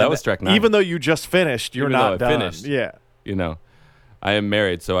not done. That was track 9. Even though you just finished, you're not done. Finished, yeah. I am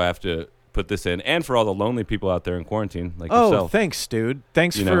married, so I have to put this in. And for all the lonely people out there in quarantine like yourself. Oh, thanks, dude.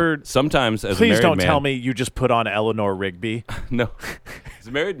 Thanks for... Sometimes as a married man... Please don't tell me you just put on Eleanor Rigby. No. As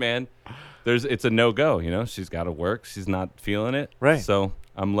a married man, it's a no-go, She's got to work. She's not feeling it. Right. So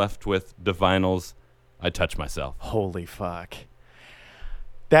I'm left with Divinal's I Touch Myself. Holy fuck.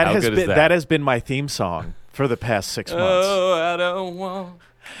 That has been my theme song for the past 6 months. Oh, I don't want...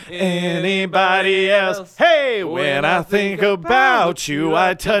 anybody else. Hey, when I think about you,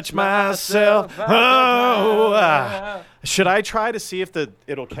 I touch myself. Oh, should I try to see if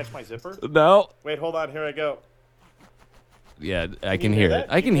it'll catch my zipper? No. Wait, hold on. Here I go. Yeah, I can hear it.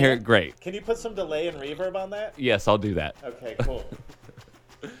 I can hear it great. Can you put some delay and reverb on that? Yes, I'll do that. Okay, cool.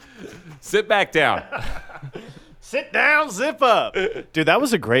 Sit back down. Sit down, zip up. Dude, that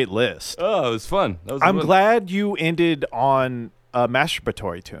was a great list. Oh, it was fun. I'm glad you ended on a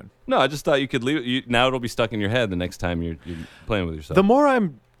masturbatory tune. No, I just thought you could leave it. Now it'll be stuck in your head the next time you're playing with yourself. The more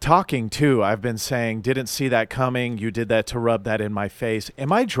I'm talking, too, I've been saying, didn't see that coming. You did that to rub that in my face.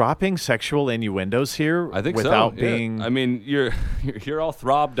 Am I dropping sexual innuendos here? I think without so. Yeah. being... I mean, you're all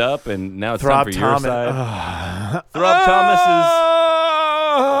throbbed up, and now it's time for your side. Throb Thomas is...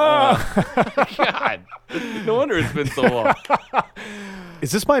 God. No wonder it's been so long.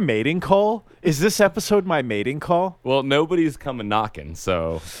 Is this my mating call? Is this episode my mating call? Well, nobody's coming knocking,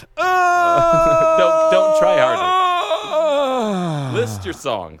 so don't try harder. List your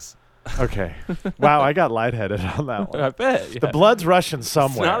songs. Okay. Wow, I got lightheaded on that one. I bet. Yeah. The blood's rushing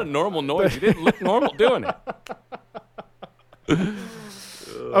somewhere. It's not a normal noise. You didn't look normal doing it.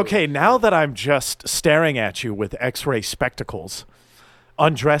 Okay, now that I'm just staring at you with X-ray spectacles,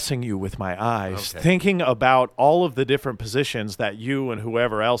 undressing you with my eyes, thinking about all of the different positions that you and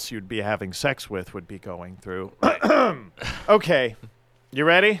whoever else you'd be having sex with would be going through. Okay. You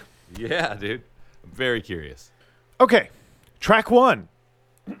ready? Yeah, dude. I'm very curious. Okay. Track 1.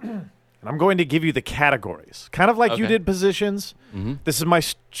 And I'm going to give you the categories. Kind of like you did positions. Mm-hmm. This is my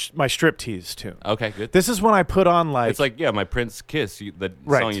striptease tune. Okay, good. This is when I put on like... It's like, my Prince Kiss, the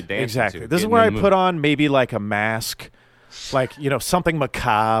song you dance exactly. to. This is where I put on maybe like a mask, like, something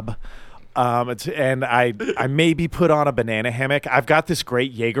macabre. And I maybe put on a banana hammock. I've got this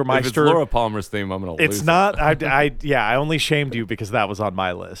great Jägermeister. If it's Laura Palmer's theme, I'm going to lose It's not. I only shamed you because that was on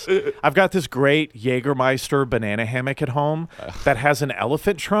my list. I've got this great Jägermeister banana hammock at home that has an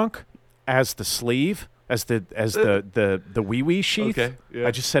elephant trunk as the sleeve, as the wee wee sheath. Okay, yeah.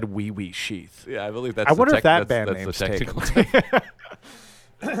 I just said wee wee sheath. Yeah, I believe that's. I wonder if that that's band name's the technical taken.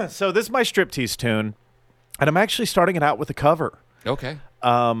 So this is my striptease tune, and I'm actually starting it out with a cover. Okay.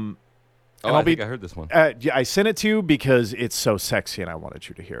 I think I heard this one. Yeah, I sent it to you because it's so sexy, and I wanted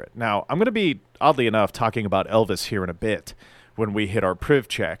you to hear it. Now, I'm going to be, oddly enough, talking about Elvis here in a bit when we hit our priv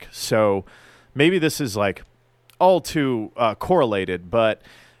check. So maybe this is like all too correlated, but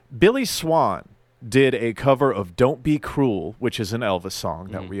Billy Swan did a cover of Don't Be Cruel, which is an Elvis song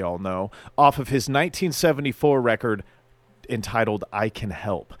that we all know, off of his 1974 record entitled I Can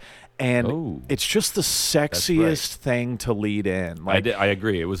Help. And it's just the sexiest thing to lead in. Like, I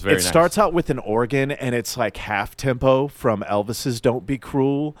agree. It was very nice. It starts out with an organ, and it's like half tempo from Elvis's Don't Be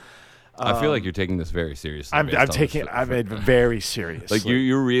Cruel. I feel like you're taking this very seriously. I'm taking it very seriously. Like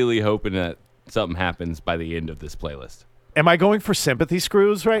you're really hoping that something happens by the end of this playlist. Am I going for sympathy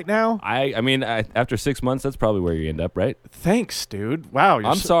screws right now? I mean, after 6 months, that's probably where you end up, right? Thanks, dude. Wow.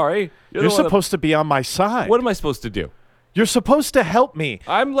 I'm sorry. You're supposed to be on my side. What am I supposed to do? You're supposed to help me.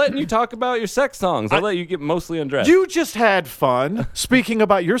 I'm letting you talk about your sex songs. I'll let you get mostly undressed. You just had fun speaking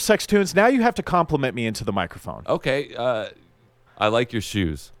about your sex tunes. Now you have to compliment me into the microphone. Okay. I like your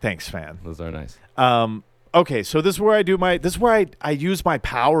shoes. Thanks, man. Those are nice. Okay, so this is where I use my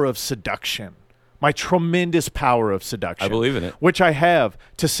power of seduction. My tremendous power of seduction. I believe in it. Which I have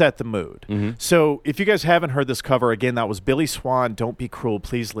to set the mood. Mm-hmm. So if you guys haven't heard this cover, again, that was Billy Swan, Don't Be Cruel.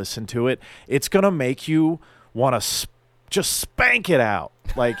 Please listen to it. It's going to make you want to just spank it out.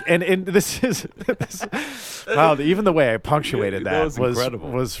 Like, and this is wow, even the way I punctuated that was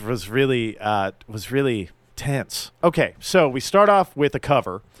incredible. was really tense. Okay, so we start off with a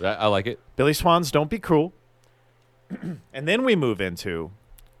cover. I like it. Billy Swan's Don't Be Cruel. And then we move into,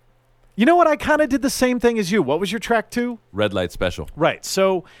 you know what? I kind of did the same thing as you. What was your track 2? Red Light Special. Right.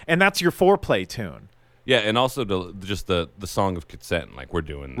 So, and that's your foreplay tune. Yeah, and also just the song of consent, like we're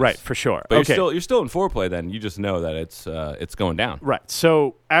doing this. Right, for sure. But okay. you're still in foreplay then. You just know that it's going down. Right.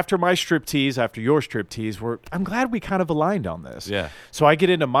 So after my striptease, after your striptease, I'm glad we kind of aligned on this. Yeah. So I get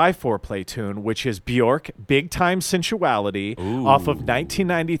into my foreplay tune, which is Bjork, Big Time Sensuality, off of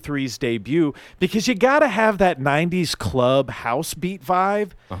 1993's debut, because you got to have that 90s club house beat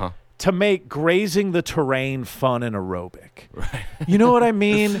vibe. To make grazing the terrain fun and aerobic. Right. You know what I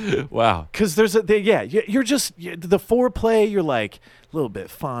mean? Wow. Because you're just, the foreplay, you're like, a little bit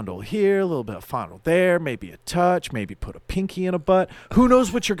fondle here, a little bit of fondle there, maybe a touch, maybe put a pinky in a butt. Who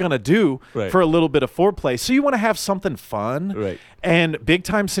knows what you're going to do for a little bit of foreplay. So you want to have something fun. Right. And Big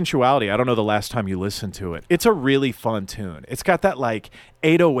Time Sensuality, I don't know the last time you listened to it. It's a really fun tune. It's got that like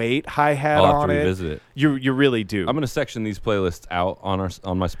 808 hi-hat I'll on have to it. revisit it. You really do. I'm going to section these playlists out on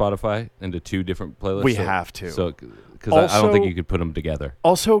my Spotify into 2 different playlists. We have to. So because I don't think you could put them together.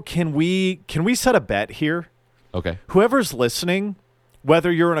 Also, can we set a bet here? Okay. Whoever's listening,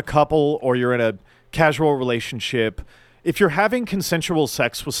 whether you're in a couple or you're in a casual relationship, if you're having consensual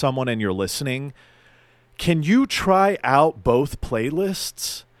sex with someone and you're listening, can you try out both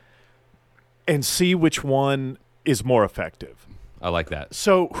playlists and see which one is more effective? I like that.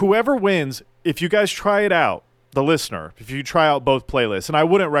 So whoever wins, if you guys try it out, the listener, if you try out both playlists, and I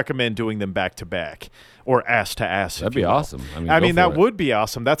wouldn't recommend doing them back to back or ass to ass. That'd be awesome. I mean that would be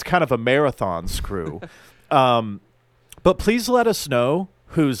awesome. That's kind of a marathon screw. But please let us know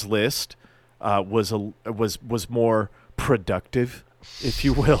whose list was more productive, if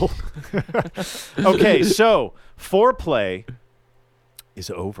you will. Okay, so foreplay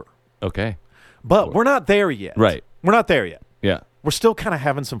is over. Okay. But we're not there yet. Right. We're not there yet. Yeah. We're still kind of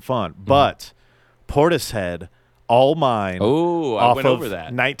having some fun. But Portishead, All Mine, I went over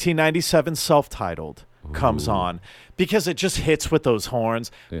that. 1997 self-titled, comes on because it just hits with those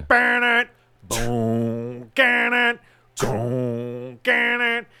horns. Yeah. Burn it, boom, burn it, boom, burn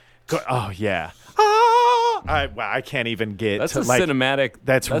it. Oh, yeah. Ah, I can't even get That's to a like cinematic.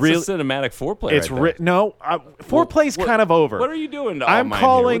 That's a real. cinematic foreplay. It's right there. no foreplay's kind of over. What are you doing? To I'm all mine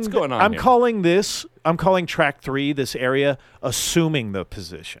calling. Here? What's going on I'm here? calling this. I'm calling track 3 this area assuming the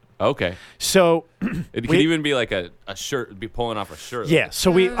position. Okay. So It could even be like a shirt, be pulling off a shirt. yeah. So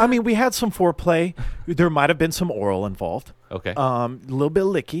we had some foreplay. There might have been some oral involved. Okay. A little bit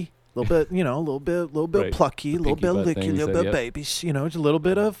licky. A little bit, a little bit Right. plucky, a little pinky bit butt licky, thing a you little said, bit yep. babies, just a little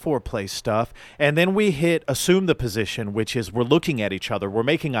bit of foreplay stuff. And then we hit assume the position, which is we're looking at each other, we're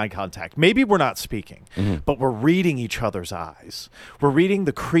making eye contact. Maybe we're not speaking, but we're reading each other's eyes. We're reading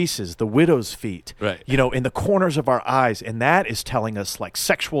the creases, the widow's feet, Right. in the corners of our eyes. And that is telling us, like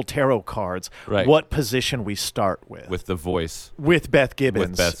sexual tarot cards, Right. what position we start with. With the voice. With Beth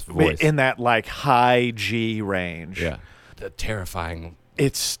Gibbons. Beth's voice. In that like high G range. Yeah. The terrifying.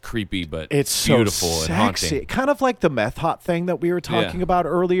 It's Creepy, but It's beautiful so and sexy. haunting. Kind of like the meth hot thing that we were talking Yeah. about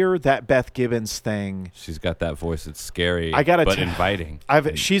earlier, that Beth Gibbons thing. She's got that voice that's scary, I gotta but t- inviting.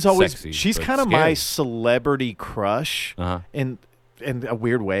 and She's sexy, but kind of my scary. celebrity crush Uh-huh. in a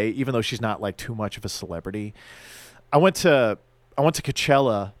weird way, even though she's not like too much of a celebrity. I went to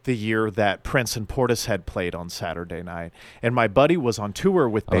Coachella the year that Prince and Portishead played on Saturday night, and my buddy was on tour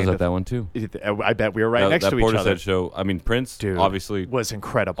with I was Band at of- that one too. I bet we were right next that to each other. Portishead show. I mean, Prince, Dude, obviously was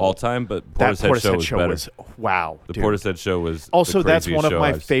incredible. all time, but That Portishead show was better. wow. The dude. Portishead show was Also, the that's craziest one of show my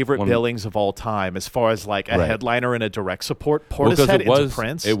I've- favorite one- billings of all time, as far as like a Right. headliner and a direct support. Well, 'cause Portishead it was into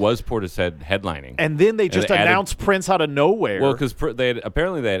Prince, It was Portishead headlining, and then they just they added- announced Prince out of nowhere. well, because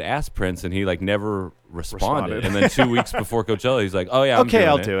apparently they had asked Prince and he like never responded. Responded. And then 2 weeks before Coachella, he's like, "Oh yeah, I'm okay, doing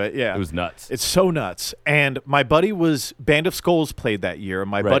I'll it." do it. Yeah, It was nuts. It's so nuts. And my buddy was Band of Skulls played that year.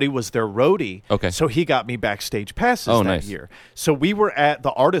 My Right. buddy was their roadie. Okay. So he got me backstage passes Oh, that nice. year. So we were at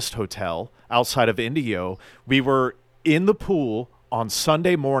the Artist Hotel outside of Indio. We were in the pool on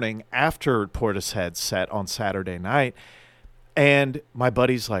Sunday morning after Portishead set on Saturday night. And my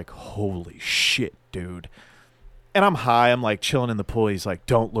buddy's like, holy shit, dude. And I'm high. I'm like chilling in the pool. He's like,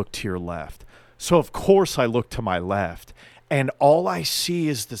 don't look to your left. So, of course, I look to my left. And all I see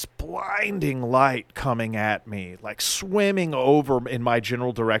is this blinding light coming at me, like swimming over in my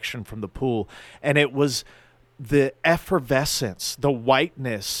general direction from the pool. And it was the effervescence, the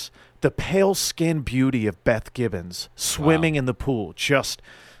whiteness, the pale skin beauty of Beth Gibbons swimming in the pool, just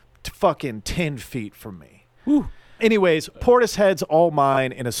fucking 10 feet from me. Whew. Anyways, Portishead's all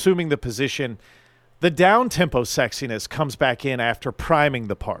mine in assuming the position. The down-tempo sexiness comes back in after priming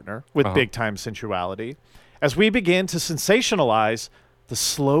the partner with big-time sensuality as we begin to sensationalize the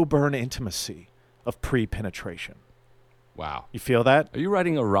slow burn intimacy of pre-penetration. Wow. You feel that? Are you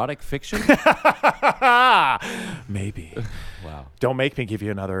writing erotic fiction? Maybe. Wow. Don't make me give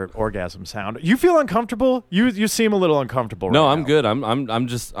you another orgasm sound. You feel uncomfortable? You seem a little uncomfortable No, right I'm now. good. I'm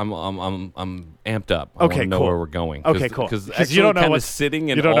amped up. I Okay, wanna know cool. where we're going. Okay, cool. Because 'Cause actually you don't know kind of what's- sitting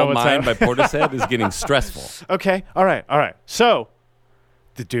you in don't know All what's Mine by happening. Portishead is getting stressful. Okay. All right. So,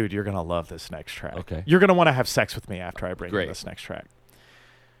 dude, you're going to love this next track. Okay. You're going to want to have sex with me after I bring you Great. this next track.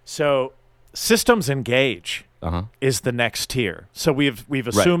 So, Systems Engage Uh-huh. is the next tier. So we've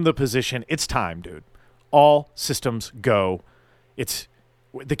assumed the position. It's time, dude. All systems go.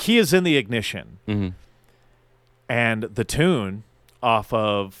 The key is in the ignition. Mm-hmm. And the tune off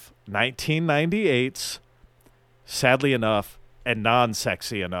of 1998's, sadly enough and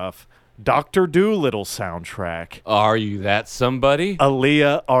non-sexy enough, Dr. Dolittle soundtrack. Are you that somebody?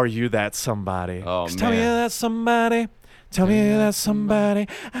 Aaliyah, Are You That Somebody? Oh, Just tell me man. you're that somebody. Tell me you're that somebody.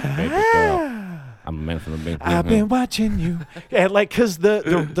 Baby girl. I'm a man from the big. I've been watching you. And like, because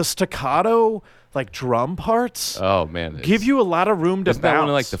the staccato, like drum parts, Oh man. give you a lot of room to Isn't that bounce. one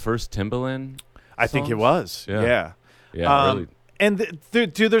of like the first Timbaland? I think it songs? was. Yeah. Yeah. Yeah, really. And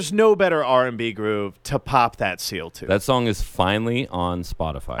dude, there's no better R&B groove to pop that seal to. That song is finally on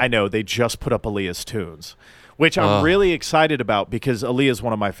Spotify. I know they just put up Aaliyah's tunes, which I'm really excited about because Aaliyah is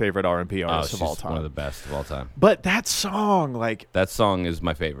one of my favorite R&B Oh, artists she's of all time. one of the best of all time. But that song, like That song is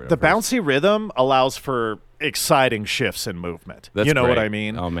my favorite. the of hers. bouncy rhythm, allows for exciting shifts in movement. That's you know what great. I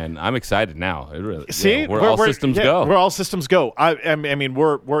mean? Oh man, I'm excited now. It really. See, yeah, where all systems go. Where all systems go. I mean,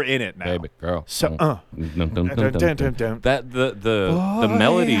 we're in it now. Baby girl. So, Dun, dun, dun, dun, dun, dun. That the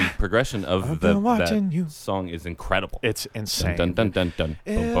melody progression of I've been watching that you. song is incredible. It's insane. Dun dun dun dun.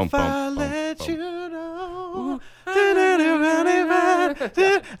 Boom, If boom, boom, I boom, let boom. you know.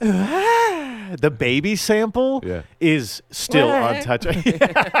 The baby sample Yeah. is still untouched.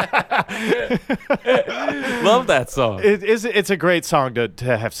 Love that song. It's a great song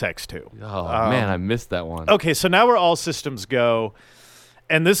to have sex to. Oh man, I missed that one. Okay, so now we're all systems go,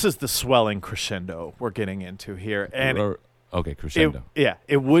 and this is the swelling crescendo we're getting into here. And Okay, crescendo.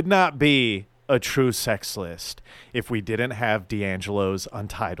 it would not be a true sex list if we didn't have D'Angelo's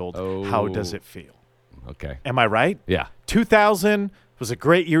Untitled. How does it feel? Okay. Am I right? Yeah. 2000 was a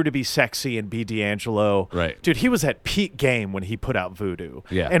great year to be sexy and be D'Angelo. Right. Dude, he was at peak game when he put out Voodoo.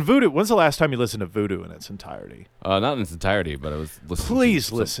 Yeah. And Voodoo, when's the last time you listened to Voodoo in its entirety? Not in its entirety, but I was listening.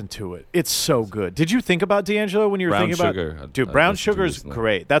 Please listen to it. It's so good. Did you think about D'Angelo when you were Brown thinking about Sugar. Dude, I Brown listened to Sugar is recently.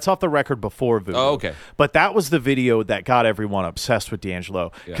 great. That's off the record before Voodoo. Oh, okay. But that was the video that got everyone obsessed with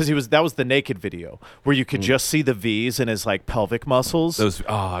D'Angelo because that was the naked video where you could just see the V's in his like pelvic muscles.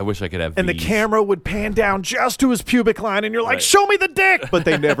 I wish I could have and V's. the camera would pan down just to his pubic line, and you're like, show me the dick! But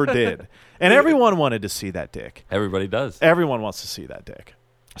they never did. And everyone wanted to see that dick. Everybody does. Everyone wants to see that dick.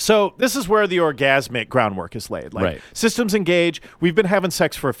 So this is where the orgasmic groundwork is laid. Like, right. Systems engage. We've been having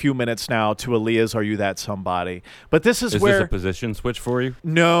sex for a few minutes now to Aaliyah's Are You That Somebody? But this is where... Is this a position switch for you?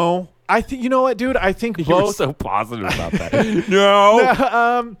 No. I think, you know what, dude? I think You both... were so positive about that.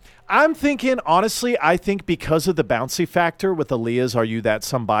 No. I'm thinking, honestly, I think because of the bouncy factor with Aaliyah's Are You That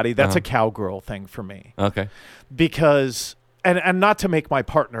Somebody, that's a cowgirl thing for me. Okay. Because... And not to make my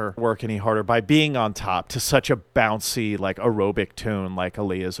partner work any harder by being on top to such a bouncy, like aerobic tune like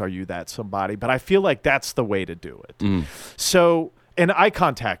Aaliyah's Are You That Somebody? But I feel like that's the way to do it. So, and eye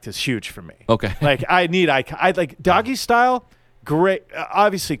contact is huge for me. Okay. Like I need I like doggy style, great,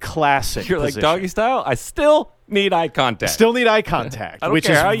 obviously classic. You're position. like doggy style? I still need eye contact. Still need eye contact, which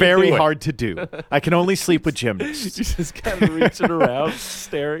is very hard to do. I can only sleep with gymnasts. You just kind of reaching around,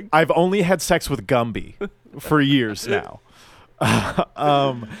 staring. I've only had sex with Gumby for years now.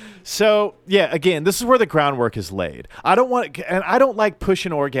 So yeah, again, this is where the groundwork is laid. I don't like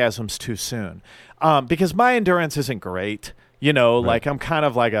pushing orgasms too soon, because my endurance isn't great. You know, like I'm kind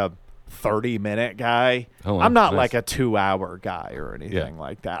of like a 30-minute guy. Oh, I'm not nice. like a 2-hour guy or anything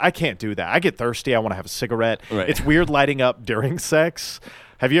like that. I can't do that. I get thirsty. I want to have a cigarette. Right. It's weird lighting up during sex.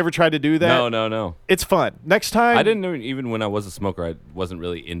 Have you ever tried to do that? No. It's fun. Next time. I didn't know, even when I was a smoker, I wasn't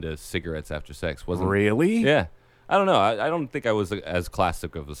really into cigarettes after sex. Really? Yeah. I don't know. I don't think I was as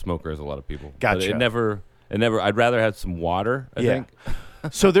classic of a smoker as a lot of people. Gotcha. But it never. I'd rather have some water, I think.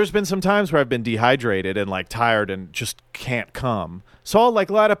 So there's been some times where I've been dehydrated and like tired and just can't come. So I'll like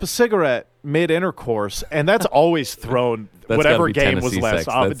light up a cigarette mid-intercourse, and that's always thrown whatever game was Tennessee less sex.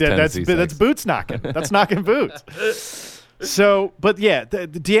 off. That's boots knocking. That's knocking boots. So, but yeah, the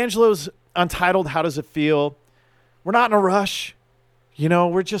D'Angelo's Untitled, How Does It Feel? We're not in a rush. You know,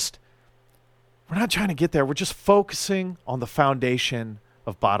 we're not trying to get there. We're just focusing on the foundation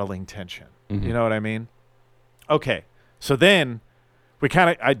of bottling tension. Mm-hmm. You know what I mean? Okay. So then we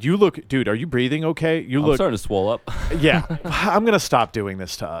kind of, you look, dude, are you breathing okay? I'm starting to swell up. Yeah. I'm going to stop doing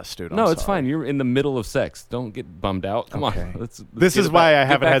this to us, dude. No, it's fine. You're in the middle of sex. Don't get bummed out. Come on. This is why I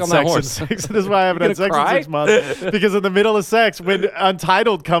haven't had sex in 6 This is why I haven't had sex in 6 months. Because in the middle of sex, when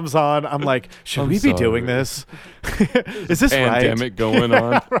Untitled comes on, I'm like, should we be doing this? Is this pandemic right? going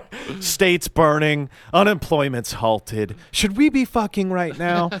on? States burning, unemployment's halted. Should we be fucking right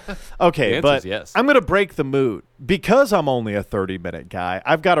now? Okay, but yes. I'm going to break the mood. Because I'm only a 30-minute guy,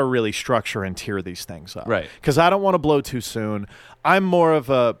 I've got to really structure and tier these things up. Right. Because I don't want to blow too soon. I'm more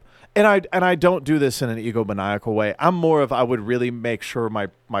of a... And I don't do this in an egomaniacal way. I'm more of I would really make sure my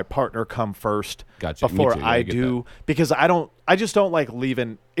partner come first Gotcha. before Me too. Yeah, I get do, because I just don't like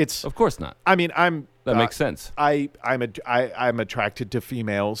leaving. It's Of course not. I mean That makes sense. I'm attracted to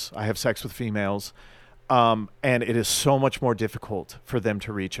females. I have sex with females, and it is so much more difficult for them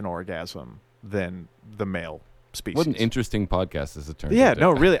to reach an orgasm than the male species. What an interesting podcast as it turns out. Yeah,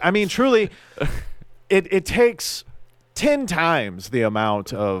 no, really. I mean, truly, it takes 10 times the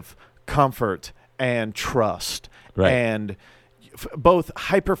amount of comfort and trust and both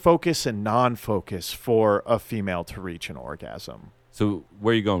hyper-focus and non-focus for a female to reach an orgasm. So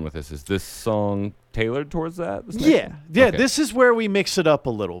where are you going with this? Is this song tailored towards that? Yeah. Okay. This is where we mix it up a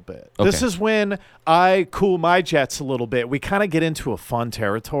little bit. Okay. This is when I cool my jets a little bit. We kind of get into a fun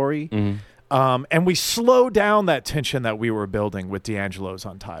territory. Mm-hmm. And we slow down that tension that we were building with D'Angelo's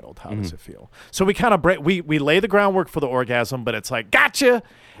Untitled. How does it feel? So we kind of we lay the groundwork for the orgasm, but it's like, gotcha.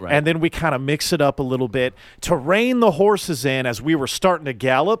 Right. And then we kind of mix it up a little bit to rein the horses in as we were starting to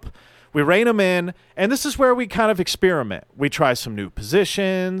gallop. We rein them in, and this is where we kind of experiment. We try some new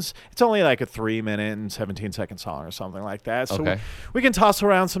positions. It's only like a 3-minute and 17-second song or something like that. So we can toss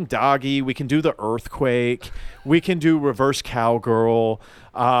around some doggy. We can do the earthquake. We can do reverse cowgirl.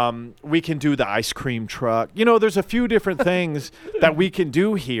 We can do the ice cream truck. You know, there's a few different things that we can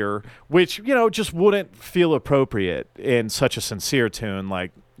do here, which, you know, just wouldn't feel appropriate in such a sincere tune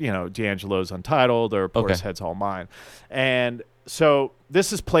like, you know, D'Angelo's Untitled or Portishead's All Mine. And so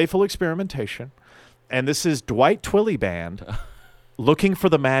this is playful experimentation, and this is Dwight Twilley Band, Looking for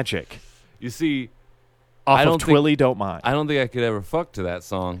the Magic. You see, Off I of don't think- Twilly Don't Mind. I don't think I could ever fuck to that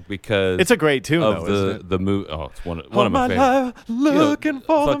song because It's a great tune, of though, isn't it? the movie. Oh, it's one of All my favorites. life looking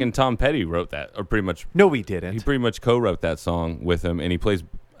for them. Fucking Tom Petty wrote that, or pretty much. No, he He didn't. pretty much co-wrote that song with him, and he plays,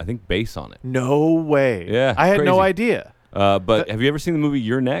 I think, bass on it. No way. Yeah, I had no crazy. idea. But have you ever seen the movie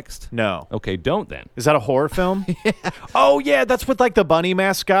You're Next? No. Okay, don't then. Is that a horror film? Oh, yeah. That's with like the bunny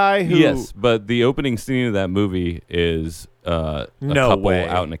mask guy who. Yes, but the opening scene of that movie is a No couple way.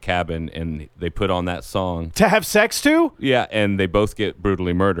 out in a cabin, and they put on that song. To have sex to? Yeah, and they both get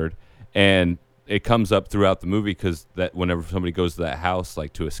brutally murdered, and it comes up throughout the movie because that whenever somebody goes to that house,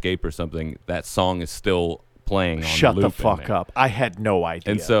 like to escape or something, that song is still playing on Shut the loop in fuck there. up. I had no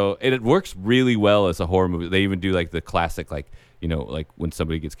idea. And so it works really well as a horror movie. They even do like the classic, like, you know, like when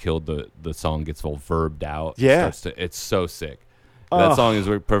somebody gets killed, the song gets all verbed out. Yeah. It's so sick. That song is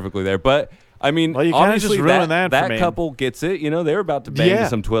worked perfectly there. But I mean, Well, you kinda obviously just ruined that for me. couple gets it. You know, they're about to bang Yeah. to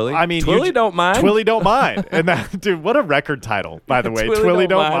some Twilly. I mean, Twilly don't mind. Twilly Don't Mind. And that, dude, what a record title, by the way. Twilly Twilly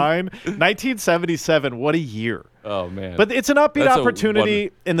Don't Don't Mind. 1977. What a year. Oh man. But it's an upbeat That's a opportunity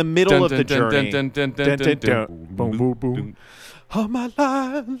in the middle Dun, of the dun, dun, journey. dun, dun, dun, Dun, dun, dun, dun. dun. Boom, boom, boom. All my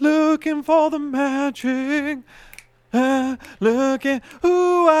life looking for the magic. Looking,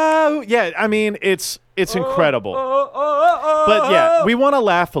 ooh, ah, yeah. I mean, it's incredible. But yeah, we want to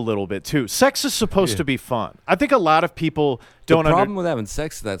laugh a little bit too. Sex is supposed to be fun. I think a lot of people don't. The problem with having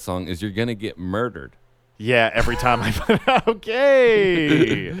sex to that song is you're gonna get murdered. Yeah, every time I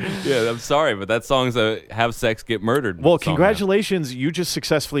okay. Yeah, I'm sorry, but that song's a have sex get murdered. Well, song now. congratulations, you just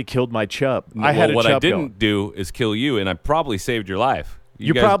successfully killed my chub. I Well, had a what chub I didn't going. do is kill you, and I probably saved your life.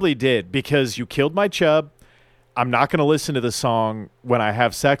 You guys- probably did because you killed my chub. I'm not going to listen to the song when I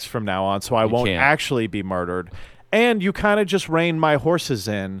have sex from now on, so I won't can't. actually be murdered. And you kind of just reined my horses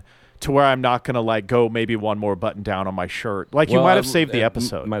in to where I'm not going to like go maybe one more button down on my shirt. Like you Well, might have saved the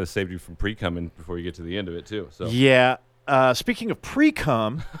episode. Might have saved you from pre-coming before you get to the end of it too. So, Yeah. Speaking of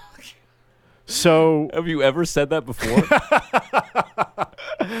pre-cum, so have you ever said that before?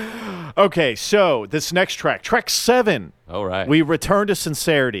 okay, so this next track 7. All right. We return to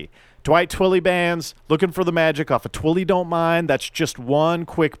sincerity. Dwight Twilly bands, looking for the magic off of Twilly Don't Mind. That's just one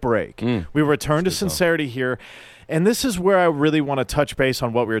quick break. We return to sincerity here. And this is where I really want to touch base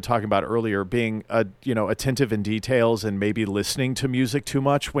on what we were talking about earlier, being attentive in details and maybe listening to music too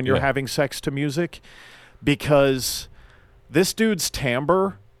much when you're having sex to music. Because this dude's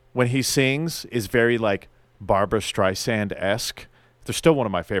timbre when he sings is very like Barbra Streisand-esque. They're still one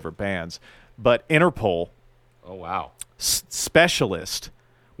of my favorite bands. But Interpol, oh wow. Specialist,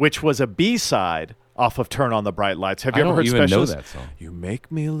 which was a B-side off of Turn on the Bright Lights. Have you I ever don't heard even know Specialist? that song. You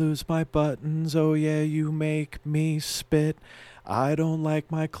make me lose my buttons, oh yeah, you make me spit. I don't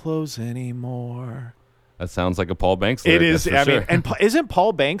like my clothes anymore. That sounds like a Paul Banks It lyric. is. that's for I mean, sure. and isn't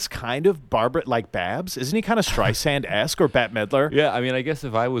Paul Banks kind of Barbara like Babs? Isn't he kind of Streisand-esque or Bette Midler? Yeah, I mean, I guess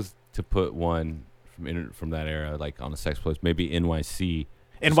if I was to put one from that era, like on a sex place, maybe NYC.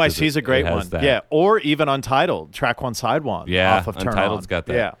 just 'cause NYC's a great it has one. that. Yeah, or even Untitled, track 1, side 1. Yeah, off of Turn Untitled's On. got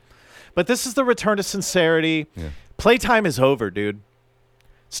that. Yeah, but this is the return to sincerity. Yeah. Playtime is over, dude.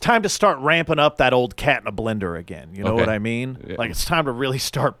 It's time to start ramping up that old cat in a blender again. You know Okay. what I mean? Yeah. Like it's time to really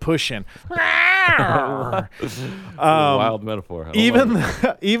start pushing. A wild metaphor. I don't like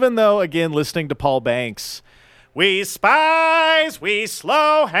it. Even though, again, listening to Paul Banks, we spies, we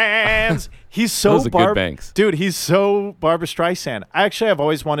slow hands. He's so That was a good Banks. Dude, he's so Barbra Streisand. I've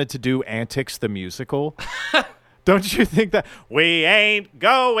always wanted to do Antics the musical. Don't you think that we ain't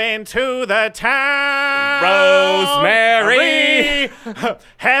going to the town, Rosemary?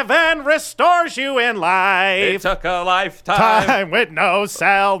 Heaven restores you in life. It took a lifetime. Time with no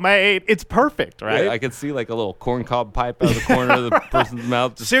cellmate. It's perfect, right? I could see like a little corncob pipe out of the corner of the person's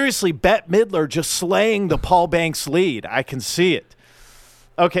mouth. Just, Seriously, Bette Midler just slaying the Paul Banks lead. I can see it.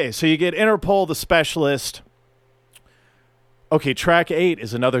 Okay, so you get Interpol, the Specialist. Okay, track 8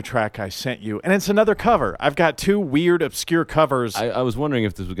 is another track I sent you, and it's another cover. I've got 2 weird, obscure covers. I was wondering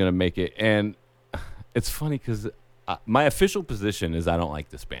if this was going to make it, and it's funny because my official position is I don't like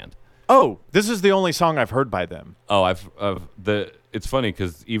this band. Oh, this is the only song I've heard by them. Oh, it's funny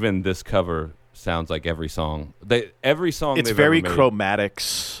because even this cover sounds like every song. Every song It's they've very ever made.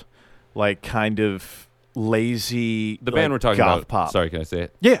 chromatics, like kind of lazy. The band like we're talking goth about. pop. Sorry, can I say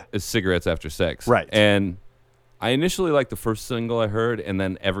it? Yeah. Is Cigarettes After Sex. Right. And I initially liked the first single I heard, and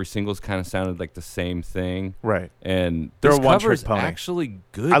then every single's kind of sounded like the same thing. Right. And They're this a one-trick cover's pony. actually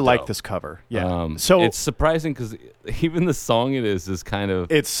good. I like though. this cover. Yeah. So it's surprising because even the song it is kind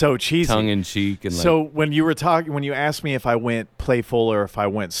of it's so cheesy, tongue in cheek, and so when you asked me if I went playful or if I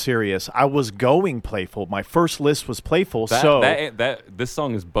went serious, I was going playful. My first list was playful. this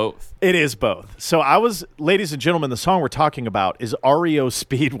song is both. It is both. So ladies and gentlemen, the song we're talking about is REO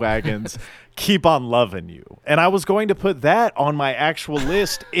Speedwagon's Keep On Lovin' You. And I was going to put that on my actual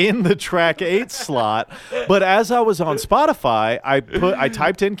list in the track 8 slot. But as I was on Spotify, I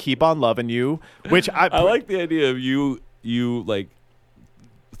typed in Keep On Lovin' You, which I like the idea of you like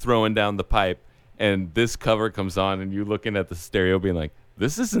throwing down the pipe and this cover comes on and you looking at the stereo being like,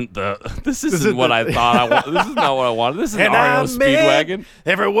 this isn't what I thought I wanted. This is not what I wanted. This is an REO Speedwagon.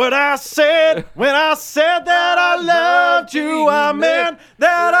 Every word I said when I said that I loved you, I meant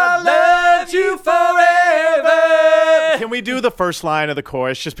that I loved you forever. Can we do the first line of the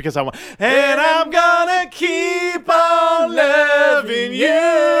chorus just because I want? And I'm gonna keep on loving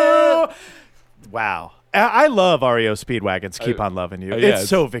you. Wow. I love REO Speedwagon's Keep On Lovin' You. It's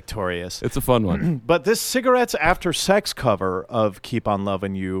so victorious. It's a fun one. But this Cigarettes After Sex cover of Keep On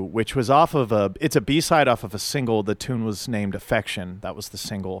Lovin' You, which was off of it's a B-side off of a single. The tune was named Affection. That was the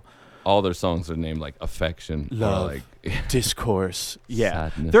single. All their songs are named like Affection. Love, Discourse.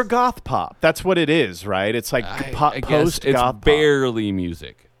 Yeah. Sadness. They're goth pop. That's what it is, right? It's like post-goth pop. It's barely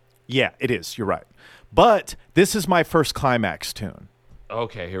music. Yeah, it is. You're right. But this is my first climax tune.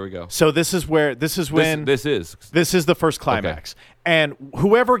 Okay, here we go. So this is when this is the first climax. Okay. And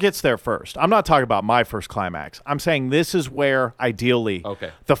whoever gets there first, I'm not talking about my first climax. I'm saying this is where ideally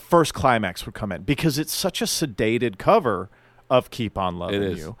the first climax would come in because it's such a sedated cover of Keep On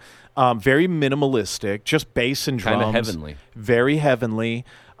Lovin' You. Very minimalistic, just bass and drums. Kind of heavenly. Very heavenly.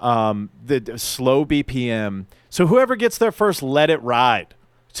 The slow BPM. So whoever gets there first, let it ride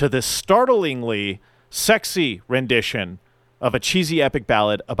to this startlingly sexy rendition of a cheesy epic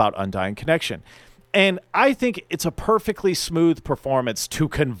ballad about undying connection. And I think it's a perfectly smooth performance to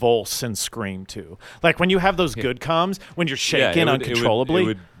convulse and scream to. Like when you have those good comes, when you're shaking uncontrollably. It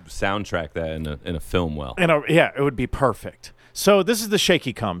would soundtrack that in a film well. It would be perfect. So this is the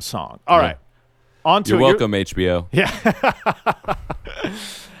Shaky Come song. All right. On to You're welcome, HBO. Yeah.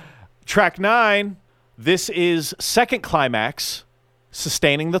 Track 9, this is second climax,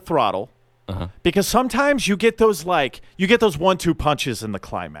 Sustaining the Throttle. Because sometimes you get those 1-2 punches in the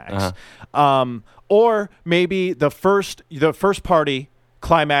climax, or maybe the first party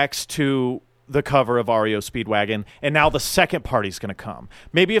climax to the cover of REO Speedwagon, and now the second party's going to come.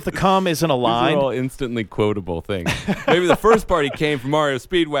 Maybe if the come isn't aligned, these are all instantly quotable things. Maybe the first party came from REO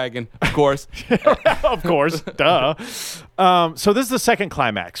Speedwagon, of course, of course, duh. So this is the second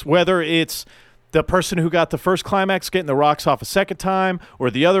climax, whether it's the person who got the first climax getting the rocks off a second time, or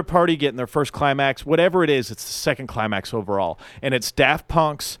the other party getting their first climax, whatever it is, it's the second climax overall. And it's Daft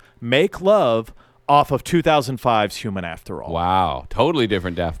Punk's Make Love off of 2005's Human After All. Wow. Totally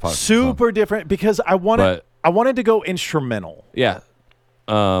different Daft Punk. Super different because I wanted to go instrumental. Yeah.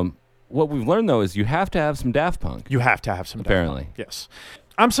 What we've learned, though, is you have to have some Daft Punk. You have to have some Apparently. Daft Punk. Yes.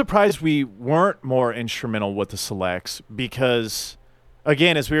 I'm surprised we weren't more instrumental with the selects because,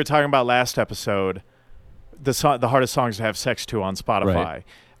 again, as we were talking about last episode, the hardest songs to have sex to on Spotify,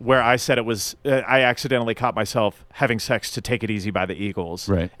 where I said it was, I accidentally caught myself having sex to Take It Easy by the Eagles.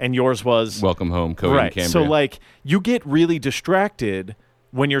 Right. And yours was Welcome Home, Cody and Cambria. So, you get really distracted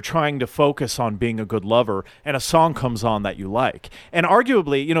when you're trying to focus on being a good lover and a song comes on that you like. And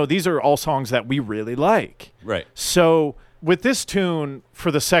arguably, these are all songs that we really like. Right. So with this tune for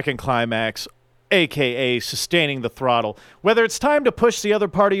the second climax, a.k.a. Sustaining the Throttle, whether it's time to push the other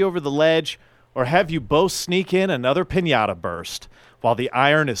party over the ledge or have you both sneak in another piñata burst while the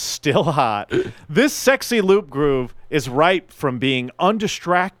iron is still hot, this sexy loop groove is ripe from being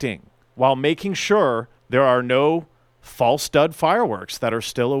undistracting while making sure there are no false stud fireworks that are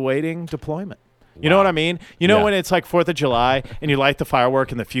still awaiting deployment. You know what I mean? When it's like 4th of July and you light the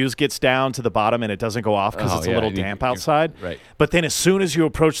firework and the fuse gets down to the bottom and it doesn't go off because it's a little damp outside. Right. But then as soon as you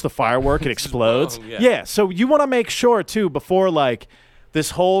approach the firework, it explodes. Yeah. So you want to make sure, too, before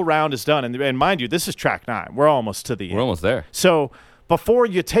this whole round is done. And mind you, this is track 9. We're almost to the end. We're almost there. So before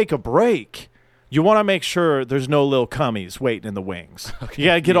you take a break, you want to make sure there's no little cummies waiting in the wings. Okay. You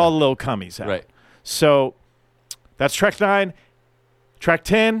got to get all the little cummies out. Right. So that's track 9. Track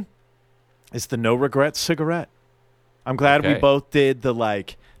 10 is the No Regrets Cigarette. I'm glad we both did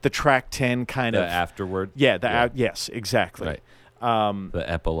the track 10 kind of afterward. Yeah, yes, exactly. Right. The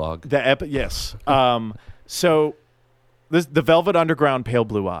epilogue. Yes. So The Velvet Underground, Pale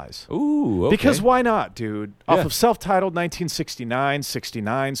Blue Eyes. Ooh, okay. Because why not, dude? Yeah. Off of self-titled 1969,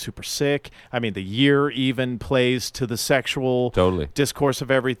 69, super sick. I mean, the year even plays to the sexual Totally. discourse of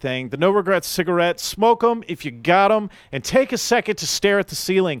everything. The No Regrets cigarette, smoke them if you got them, and take a second to stare at the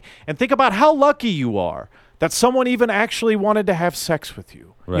ceiling and think about how lucky you are that someone even actually wanted to have sex with you.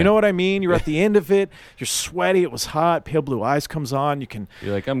 Right. You know what I mean? You're at the end of it. You're sweaty. It was hot. Pale Blue Eyes comes on.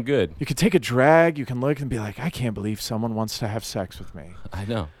 You're like, I'm good. You can take a drag. You can look and be like, I can't believe someone wants to have sex with me. I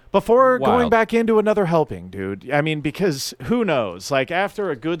know. Before Wild. going back into another helping, dude. I mean, because who knows? Like, after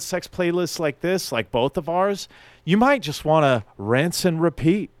a good sex playlist like this, like both of ours, you might just want to rinse and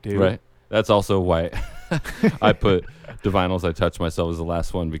repeat, dude. Right. That's also why I put Divinals I Touch Myself as the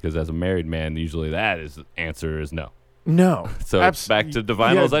last one, because as a married man, usually answer is no. No. So back to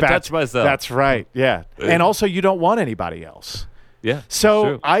Divinals I Touch Myself. That's right. Yeah. And also, you don't want anybody else. Yeah.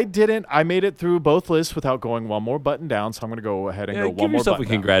 So I made it through both lists without going one more button down. So I'm going to go ahead and go one give more yourself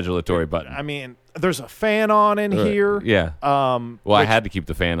button a congratulatory button. down. I mean, there's a fan on in here. Yeah. Well, I which- had to keep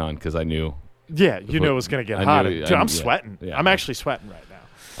the fan on because I knew. Yeah, you know it was going to get I hot. knew- Dude, I- I'm yeah. sweating. Yeah. I'm actually sweating right now.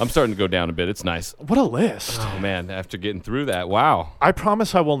 I'm starting to go down a bit. It's nice. What a list. Oh, man. After getting through that, wow. I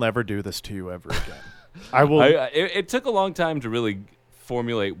promise I will never do this to you ever again. I will. It took a long time to really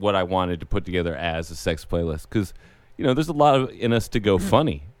formulate what I wanted to put together as a sex playlist because, there's a lot in us to go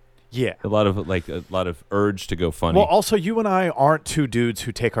funny. Yeah. A lot of urge to go funny. Well, also, you and I aren't two dudes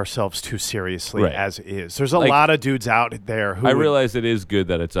who take ourselves too seriously Right. as is. There's a Like, lot of dudes out there who I realize it is good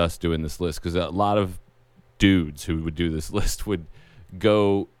that it's us doing this list because a lot of dudes who would do this list would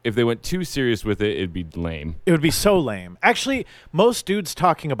go, if they went too serious with it, it'd be lame. it would be so lame. Actually, most dudes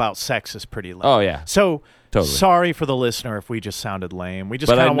talking about sex is pretty lame. Oh, yeah. So, Totally. sorry for the listener if we just sounded lame. We just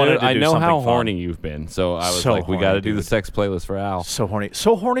But kind I of wanted know, to I do know something how fun. horny you've been, so I was So like, we got to horny, do the dude. sex playlist for Al. So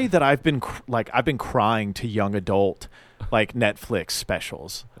horny that I've been crying to young adult like Netflix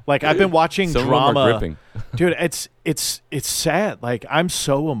specials. Like I've been watching Some of them are drama. gripping. Dude, it's sad. Like I'm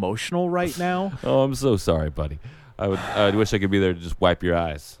so emotional right now. Oh, I'm so sorry, buddy. I wish I could be there to just wipe your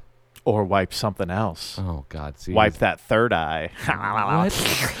eyes. Or wipe something else. Oh God, see, Wipe that third eye. What?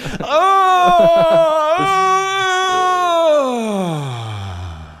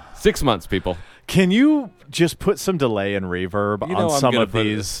 6 months, people. Can you just put some delay and reverb You know on I'm some gonna of put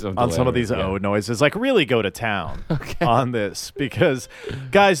these some on delay some of and these reverb, O yeah. noises? Like really go to town on this because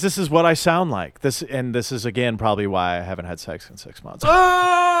guys, this is what I sound like. This is again probably why I haven't had sex in 6 months. You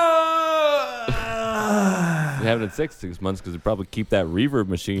haven't had 6 months because you probably keep that reverb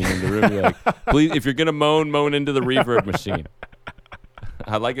machine in the room. You're like, please, if you're gonna moan into the reverb machine.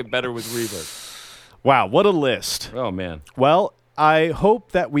 I like it better with reverb. Wow, what a list. Oh man, Well, I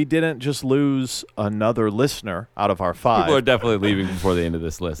hope that we didn't just lose another listener out of our 5. people are definitely leaving before the end of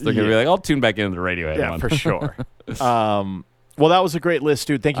this list. They're gonna be Yeah. like, I'll tune back into the Radiohead yeah, one. for sure. Well, that was a great list,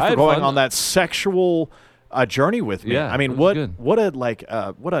 dude. Thank you I for had going fun. on that sexual journey with me. Yeah, I mean, it was good. what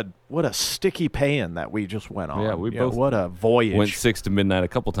a sticky pan that we just went on. Yeah, we You know, both what a voyage. Went 6 to midnight a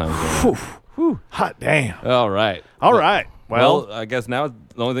couple times. Hot damn. All right. All right. Well, Well, I guess now the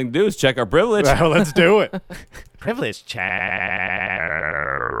only thing to do is check our privilege. well, let's do it. Privilege chat.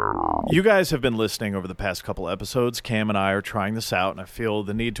 You guys have been listening over the past couple episodes. Cam and I are trying this out, and I feel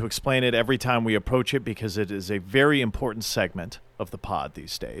the need to explain it every time we approach it because it is a very important segment of the pod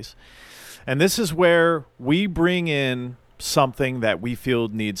these days. And this is where we bring in something that we feel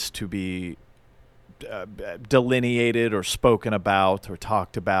needs to be delineated or spoken about or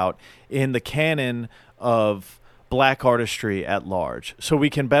talked about in the canon of black artistry at large, so we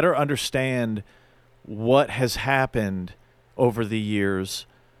can better understand what has happened over the years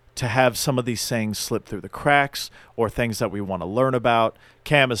to have some of these things slip through the cracks or things that we want to learn about.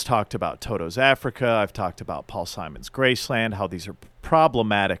 Cam has talked about Toto's Africa. I've talked about Paul Simon's Graceland, how these are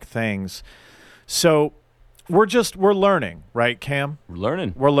problematic things. So we're learning, right, Cam? We're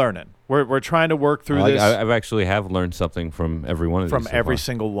learning. We're learning. We're trying to work through this I've actually have learned something from every one of these. from so every far.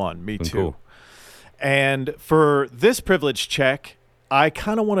 single one. Me Been too. cool. And for this privilege check, I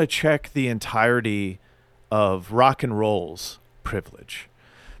kind of want to check the entirety of rock and roll's privilege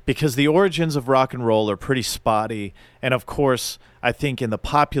because the origins of rock and roll are pretty spotty. And of course, I think in the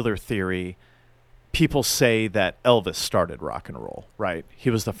popular theory, people say that Elvis started rock and roll, right? He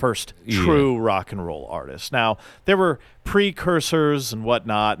was the first true rock and roll artist. Now, there were precursors and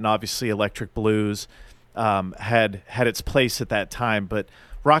whatnot, and obviously electric blues had its place at that time, but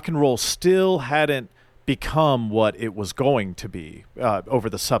rock and roll still hadn't become what it was going to be over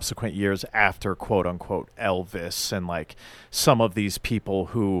the subsequent years after quote-unquote Elvis and like some of these people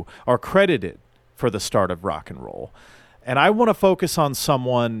who are credited for the start of rock and roll. And I want to focus on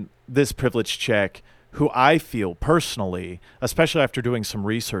someone, this privilege check, who I feel personally, especially after doing some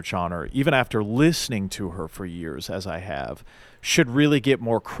research on her, even after listening to her for years as I have, should really get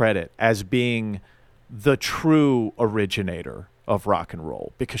more credit as being the true originator of rock and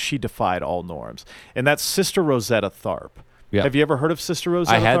roll, because she defied all norms. And that's Sister Rosetta Tharpe. Yeah. Have you ever heard of Sister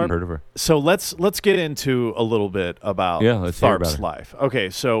Rosetta Tharpe? I hadn't heard of her. So let's get into a little bit about let's hear Tharpe's about her. life. Okay,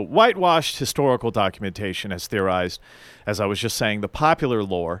 so whitewashed historical documentation has theorized, as I was just saying, the popular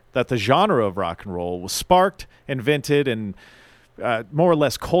lore that the genre of rock and roll was sparked, invented, and more or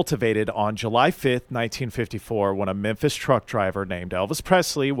less cultivated on July 5th, 1954, when a Memphis truck driver named Elvis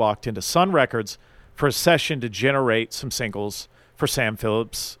Presley walked into Sun Records for a session to generate some singles for Sam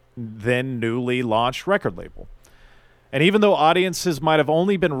Phillips' then newly launched record label. And even though audiences might have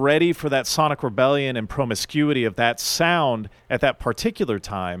only been ready for that sonic rebellion and promiscuity of that sound at that particular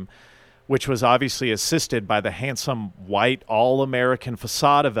time, which was obviously assisted by the handsome white all-American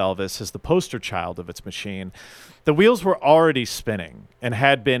facade of Elvis as the poster child of its machine, the wheels were already spinning and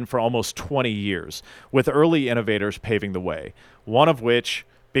had been for almost 20 years, with early innovators paving the way, one of which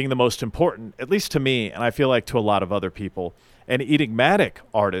being the most important, at least to me, and I feel like to a lot of other people, an enigmatic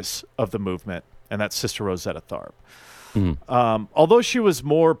artist of the movement, and that's Sister Rosetta Tharpe. Although she was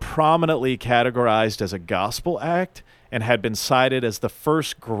more prominently categorized as a gospel act and had been cited as the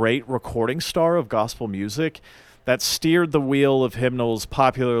first great recording star of gospel music, that steered the wheel of hymnals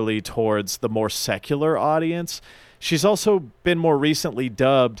popularly towards the more secular audience, she's also been more recently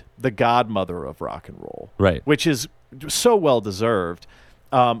dubbed the godmother of rock and roll, Right. which is so well deserved.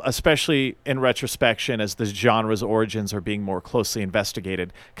 Especially in retrospection as the genre's origins are being more closely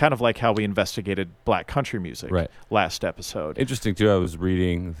investigated, kind of like how we investigated black country music last episode. Interesting, too, I was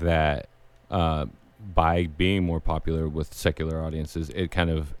reading that by being more popular with secular audiences, it kind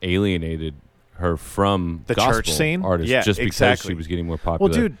of alienated her from the gospel church scene artists, yeah, just because exactly. she was getting more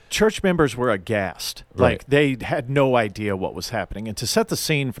popular. Well, dude, church members were aghast. Right. Like, they had no idea what was happening. And to set the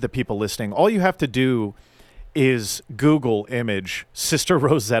scene for the people listening, all you have to do is Google image Sister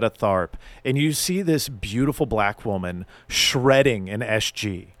Rosetta Tharpe, and you see this beautiful black woman shredding an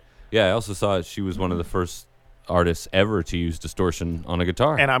SG. Yeah, I also saw she was one of the first artists ever to use distortion on a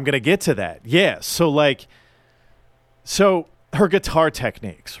guitar. And I'm going to get to that. Yeah, so her guitar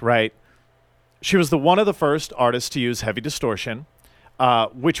techniques, right? She was one of the first artists to use heavy distortion,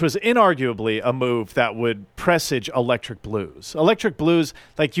 which was inarguably a move that would presage electric blues. Electric blues,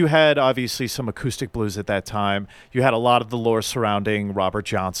 like you had obviously some acoustic blues at that time. You had a lot of the lore surrounding Robert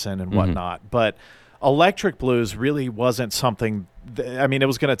Johnson and whatnot. But electric blues really wasn't something, it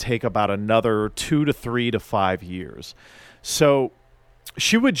was going to take about another 2 to 3 to 5 years. So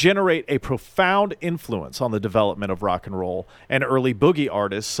she would generate a profound influence on the development of rock and roll and early boogie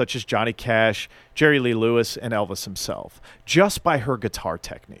artists such as Johnny Cash, Jerry Lee Lewis, and Elvis himself, just by her guitar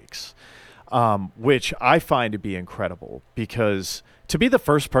techniques, which I find to be incredible, because to be the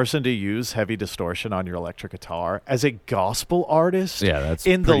first person to use heavy distortion on your electric guitar as a gospel artist that's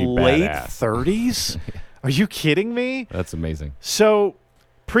in the pretty late badass. 30s? Are you kidding me? That's amazing. So,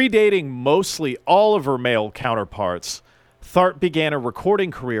 predating mostly all of her male counterparts, Tharpe began a recording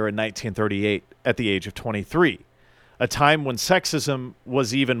career in 1938 at the age of 23, a time when sexism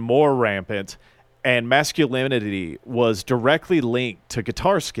was even more rampant and masculinity was directly linked to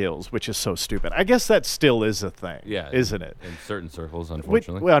guitar skills, which is so stupid. I guess that still is a thing, isn't it? In certain circles,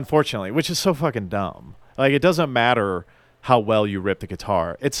 unfortunately. Unfortunately, which is so fucking dumb. Like, it doesn't matter how well you rip the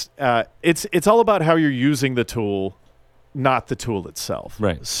guitar. It's all about how you're using the tool, not the tool itself.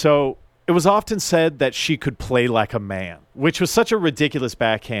 Right. So it was often said that she could play like a man, which was such a ridiculous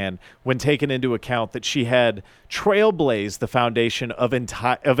backhand when taken into account that she had trailblazed the foundation of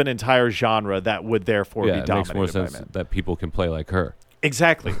an entire genre that would therefore be dominated by men. It makes more sense that people can play like her.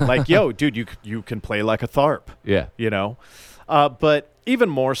 Exactly. Like, yo, dude, you can play like a Tharpe. Yeah. You know? But even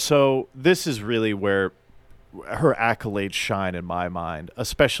more so, this is really where her accolades shine in my mind,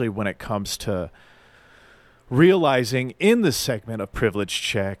 especially when it comes to realizing in this segment of Privilege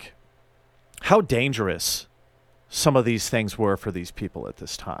Check how dangerous some of these things were for these people at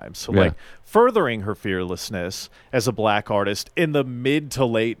this time. So, like, furthering her fearlessness as a black artist in the mid to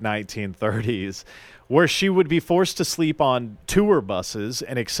late 1930s, where she would be forced to sleep on tour buses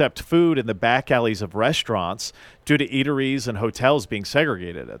and accept food in the back alleys of restaurants due to eateries and hotels being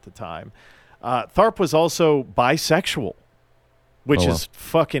segregated at the time. Tharpe was also bisexual, which is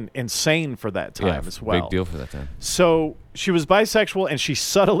fucking insane for that time as well. Big deal for that time. So she was bisexual, and she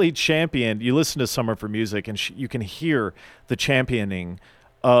subtly championed. You listen to some of her music, and you can hear the championing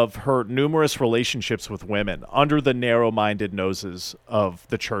of her numerous relationships with women under the narrow-minded noses of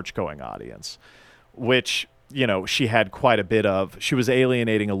the church-going audience, which she had quite a bit of. She was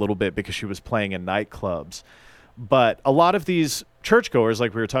alienating a little bit because she was playing in nightclubs. But a lot of these churchgoers,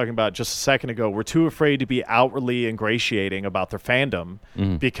 like we were talking about just a second ago, were too afraid to be outwardly ingratiating about their fandom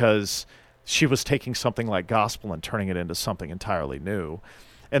because she was taking something like gospel and turning it into something entirely new.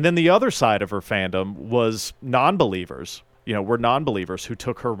 And then the other side of her fandom was non-believers. Were non-believers who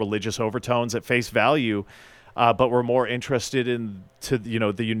took her religious overtones at face value, but were more interested in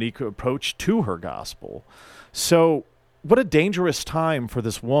the unique approach to her gospel. So what a dangerous time for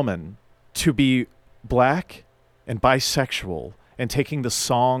this woman to be black and bisexual and taking the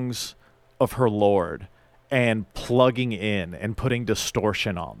songs of her Lord and plugging in and putting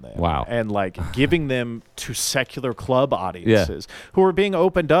distortion on them. Wow. And giving them to secular club audiences who are being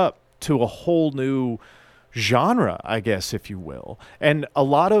opened up to a whole new genre, I guess, if you will. And a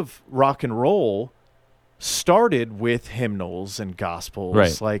lot of rock and roll started with hymnals and gospels.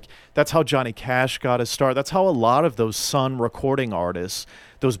 Right. That's how Johnny Cash got his start. That's how a lot of those Sun recording artists,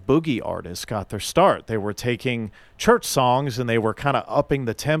 those boogie artists, got their start. They were taking church songs and they were kind of upping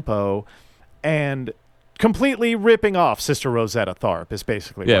the tempo and completely ripping off Sister Rosetta Tharpe is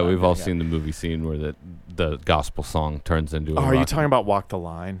basically Yeah, what we've I'm all getting seen the movie scene where the gospel song turns into a at. Are you rock- talking about Walk the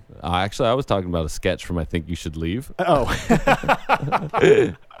Line? Actually, I was talking about a sketch from I Think You Should Leave. Oh.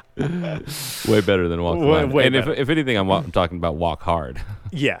 Way better than Walk the Way- Line. way And better. if anything, I'm talking about Walk Hard.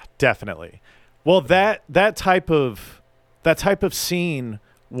 Yeah, definitely. Well, that type of scene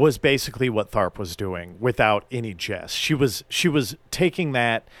was basically what Tharpe was doing without any jest. She was taking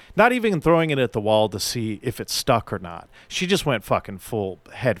that, not even throwing it at the wall to see if it stuck or not. She just went fucking full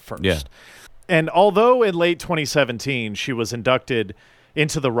head first. Yeah. And although in late 2017 she was inducted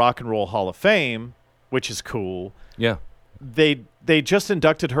into the Rock and Roll Hall of Fame, which is cool, Yeah. they just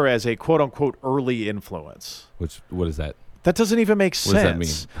inducted her as a quote-unquote early influence. What is that? That doesn't even make What does that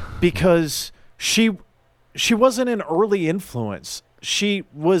sense. mean? Because she wasn't an early influence. She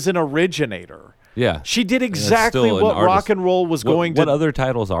was an originator. Yeah. She did still exactly an what artist. rock and roll was going What to. other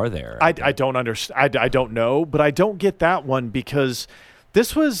titles are there? I don't understand. I don't know, but I don't get that one because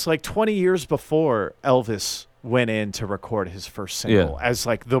this was 20 years before Elvis went in to record his first single as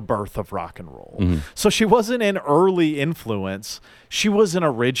the birth of rock and roll. Mm-hmm. So she wasn't an early influence. She was an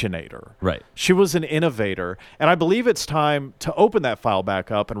originator. Right. She was an innovator. And I believe it's time to open that file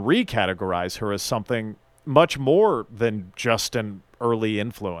back up and recategorize her as something much more than just an early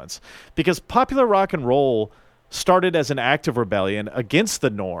influence. Because popular rock and roll started as an act of rebellion against the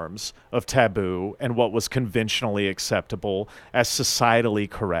norms of taboo and what was conventionally acceptable as societally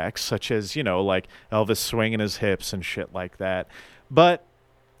correct, such as, Elvis swinging his hips and shit like that. But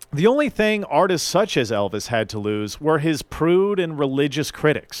the only thing artists such as Elvis had to lose were his prude and religious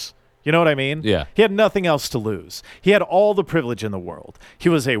critics. You know what I mean? Yeah. He had nothing else to lose. He had all the privilege in the world. He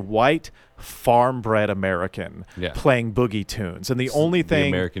was a white, farm-bred American playing boogie tunes. And the only thing...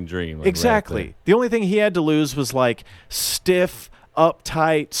 The American dream. Exactly. The only thing he had to lose was stiff,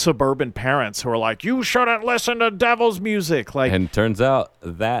 uptight suburban parents who were like, you shouldn't listen to devil's music. And turns out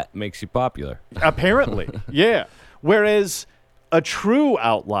that makes you popular. Apparently, yeah. Whereas a true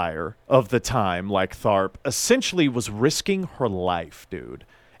outlier of the time, like Tharpe, essentially was risking her life, dude,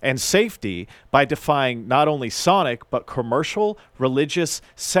 and safety by defying not only sonic, but commercial, religious,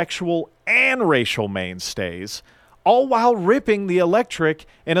 sexual, and racial mainstays, all while ripping the electric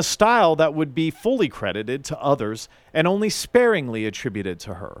in a style that would be fully credited to others and only sparingly attributed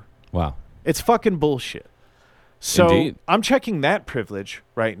to her. Wow. It's fucking bullshit. So Indeed. I'm checking that privilege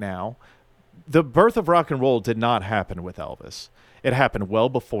right now. The birth of rock and roll did not happen with Elvis. It happened well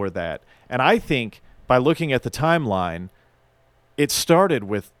before that. And I think by looking at the timeline, it started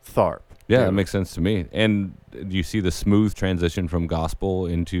with Tharpe. Yeah, dude. that makes sense to me. And you see the smooth transition from gospel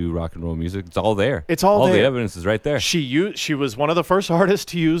into rock and roll music. It's all there. It's all there. The evidence is right there. She was one of the first artists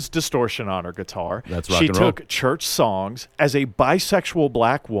to use distortion on her guitar. That's rock She and roll. took church songs as a bisexual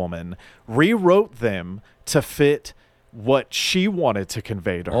black woman, rewrote them to fit what she wanted to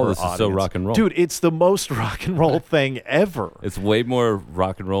convey to her This audience. is so rock and roll. Dude, it's the most rock and roll thing ever. It's way more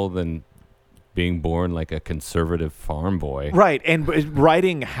rock and roll than being born like a conservative farm boy. Right, and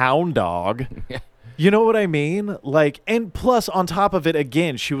writing Hound Dog. You know what I mean? And plus, on top of it,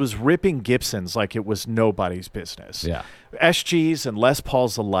 again, she was ripping Gibsons like it was nobody's business. Yeah. SGs and Les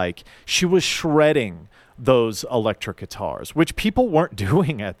Pauls alike. She was shredding those electric guitars, which people weren't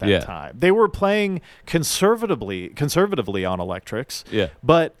doing at that time. They were playing conservatively on electrics,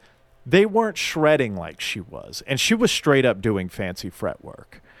 but they weren't shredding like she was. And she was straight up doing fancy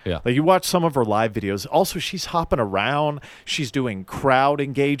fretwork. Yeah. You watch some of her live videos. Also, she's hopping around. She's doing crowd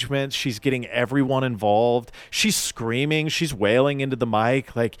engagements. She's getting everyone involved. She's screaming. She's wailing into the mic.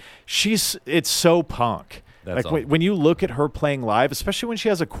 It's so punk. That's like when you look at her playing live, especially when she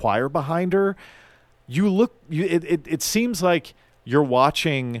has a choir behind her, it seems like you're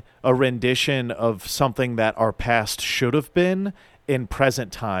watching a rendition of something that our past should have been in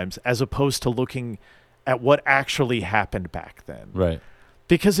present times, as opposed to looking at what actually happened back then. Right.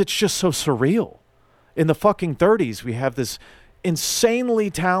 Because it's just so surreal. In the fucking 30s, we have this insanely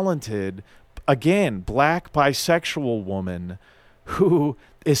talented, again, black bisexual woman who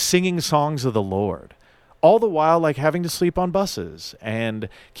is singing songs of the Lord, all the while like having to sleep on buses and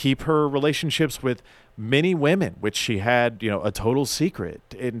keep her relationships with many women, which she had, a total secret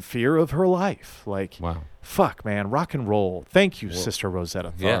in fear of her life. Like, wow. Fuck, man, rock and roll. Thank you, Sister Rosetta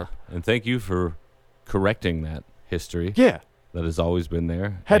Tharpe. Yeah, and thank you for correcting that history. Yeah. That has always been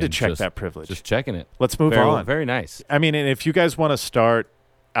there. Had to check that privilege. Just checking it. Let's move on. Very nice. I mean, and if you guys want to start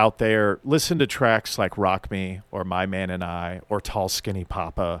out there, listen to tracks like Rock Me or My Man and I or Tall Skinny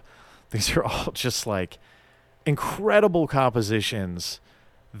Papa. These are all just like incredible compositions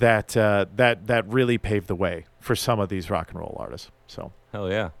that really paved the way for some of these rock and roll artists. So hell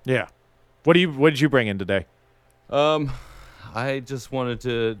yeah. Yeah. What did you bring in today? I just wanted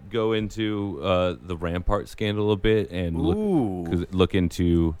to go into the Rampart scandal a bit and look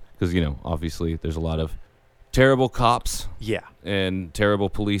into, because obviously there's a lot of terrible cops, and terrible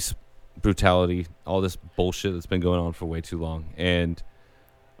police brutality, all this bullshit that's been going on for way too long, and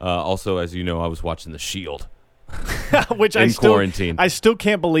also, as you know, I was watching The Shield, which quarantine. I still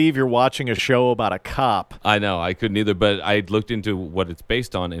can't believe you're watching a show about a cop. I know, I couldn't either, but I looked into what it's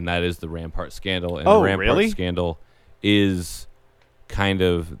based on, and that is the Rampart scandal, and the Rampart scandal is kind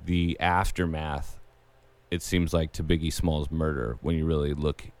of the aftermath, it seems like, to Biggie Smalls' murder when you really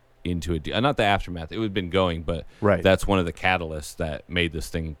look into it. Not the aftermath, it would have been going, but that's one of the catalysts that made this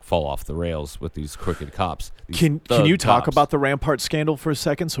thing fall off the rails with these crooked cops. Can you talk about the Rampart scandal for a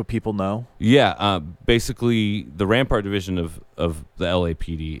second so people know? Yeah, basically the Rampart division of the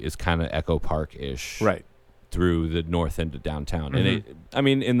LAPD is kind of Echo Park-ish. Right. Through the north end of downtown. Mm-hmm.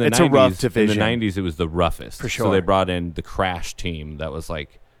 And in the 90s, a rough division. In the 90s, it was the roughest. For sure. So they brought in the Crash team that was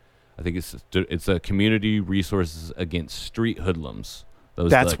like, I think it's a community resources against street hoodlums.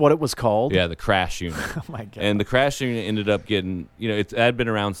 That's what it was called? Yeah, the Crash unit. Oh, my God. And the Crash unit ended up getting, it had been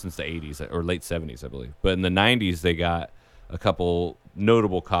around since the 80s or late 70s, I believe. But in the 90s, they got a couple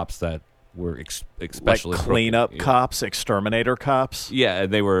notable cops that were especially... Like cleanup cops, exterminator cops? Yeah,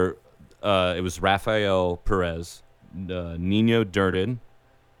 they were... it was Rafael Perez, Nino Durden,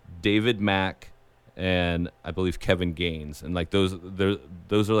 David Mack, and I believe Kevin Gaines. And like those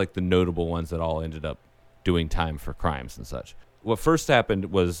are like the notable ones that all ended up doing time for crimes and such. What first happened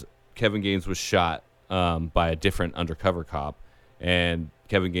was Kevin Gaines was shot by a different undercover cop, and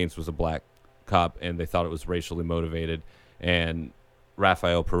Kevin Gaines was a black cop, and they thought it was racially motivated. And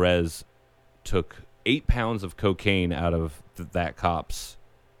Rafael Perez took 8 pounds of cocaine out of that cop's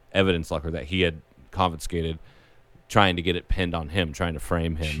evidence locker that he had confiscated, trying to get it pinned on him, trying to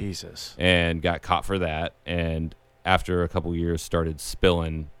frame him. Jesus. And got caught for that. And after a couple years, started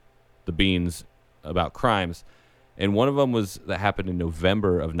spilling the beans about crimes. And one of them that happened in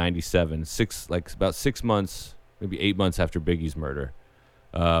November of '97, about 6 months, maybe 8 months after Biggie's murder,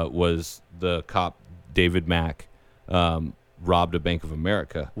 was the cop David Mack robbed a Bank of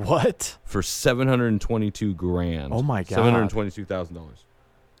America. What? For $722,000. Oh my God. $722,000.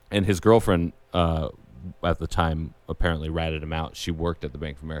 And his girlfriend, at the time, apparently ratted him out. She worked at the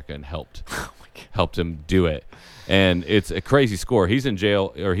Bank of America and helped him do it. And it's a crazy score. He's in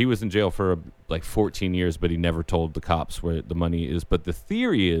jail, or he was in jail for like 14 years, but he never told the cops where the money is. But the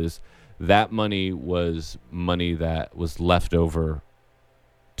theory is that money was money that was left over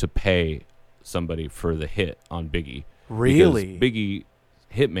to pay somebody for the hit on Biggie. Really? Because Biggie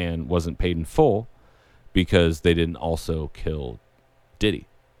Hitman wasn't paid in full because they didn't also kill Diddy.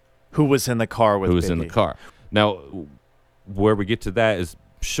 Who was in the car with Biggie. Who was in the car. Now, where we get to that is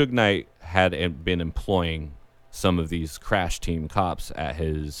Suge Knight had been employing some of these Crash Team cops at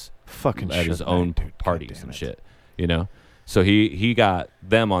his own parties and shit, So he got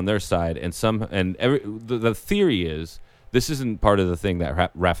them on their side, and the theory is, this isn't part of the thing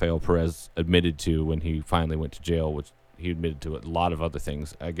that Rafael Perez admitted to when he finally went to jail, which he admitted to a lot of other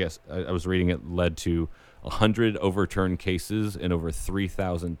things. I guess I was reading it led to 100 overturned cases and over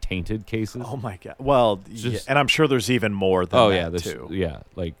 3,000 tainted cases. Oh my God! Well, and I'm sure there's even more than that too. Yeah,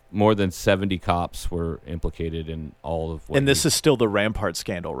 like more than 70 cops were implicated in all of. And this is still the Rampart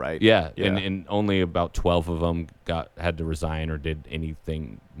scandal, right? Yeah. And only about 12 of them had to resign or did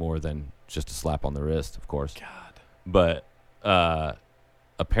anything more than just a slap on the wrist, of course. God. But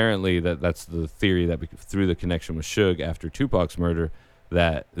apparently that's the theory, that through the connection with Suge after Tupac's murder,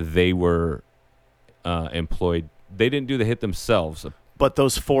 that they were employed. They didn't do the hit themselves. But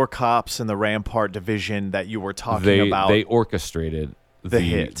those 4 cops in the Rampart division that you were talking about, they orchestrated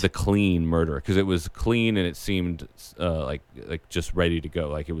the clean murder, because it was clean and it seemed like just ready to go.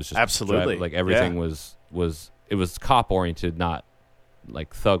 Like it was just absolutely like everything was it was cop oriented, not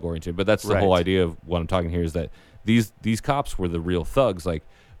like thug oriented. But that's the whole idea of what I'm talking here, is that these cops were the real thugs. Like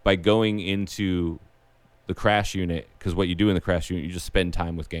by going into the crash unit, because what you do in the crash unit, you just spend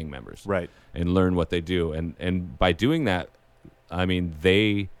time with gang members, right, and learn what they do, and by doing that, I mean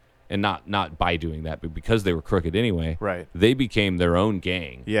and not by doing that, but because they were crooked anyway, right, they became their own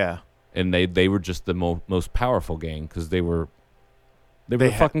gang. Yeah, and they were just the most powerful gang because they were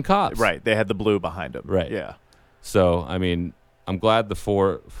the fucking cops, right? They had the blue behind them, right? Yeah. So I mean, I'm glad the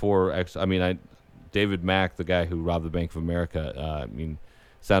four I mean, David Mack, the guy who robbed the Bank of America, I mean,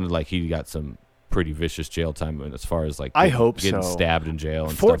 sounded like he got some pretty vicious jail time as far as like I hope getting so. stabbed in jail.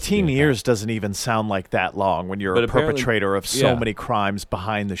 And 14 years doesn't even sound like that long when you're a perpetrator of so many crimes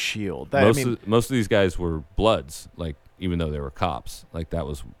behind the shield. Most of these guys were bloods, like even though they were cops, like that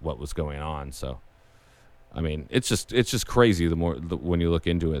was what was going on. So, I mean, it's just crazy. When you look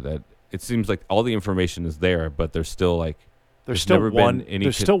into it, that it seems like all the information is there, but there's still like there's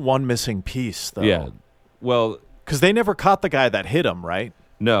still one missing piece though. Yeah, well, because they never caught the guy that hit him, right?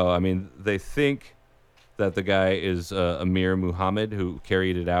 No, I mean, they think that the guy is Amir Muhammad who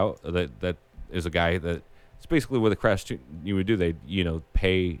carried it out. That is a guy that it's basically what a crash you would do. They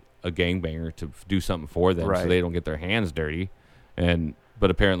pay a gangbanger to do something for them, so they don't get their hands dirty. But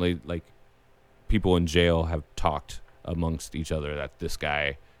apparently, like people in jail have talked amongst each other that this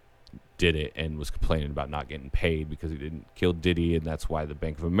guy did it and was complaining about not getting paid because he didn't kill Diddy, and that's why the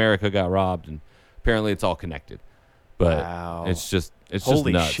Bank of America got robbed. And apparently, it's all connected. But it's just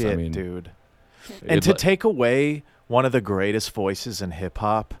holy nuts. Shit, I mean, dude. And to take away one of the greatest voices in hip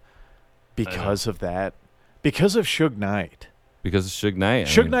hop because of that, because of Suge Knight. Because of Suge Knight.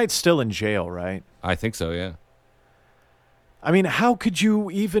 Suge Knight's still in jail, right? I think so, yeah. I mean, how could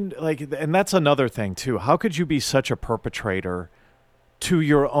you even and that's another thing too. How could you be such a perpetrator to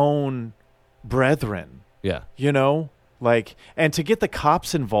your own brethren? Yeah. And to get the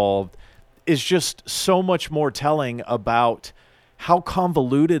cops involved is just so much more telling about how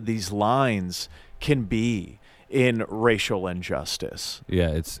convoluted these lines can be in racial injustice. Yeah,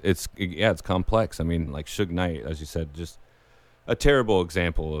 it's complex. I mean, like Suge Knight, as you said, just a terrible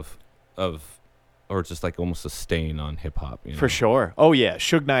example of or just like almost a stain on hip hop. For sure. Oh yeah,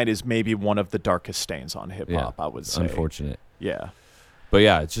 Suge Knight is maybe one of the darkest stains on hip hop. I would say. Unfortunate. Yeah. But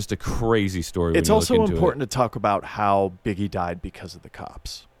yeah, it's just a crazy story. It's also important to talk about how Biggie died because of the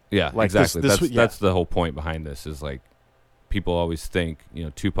cops. Yeah, exactly. That's the whole point behind this. Is like people always think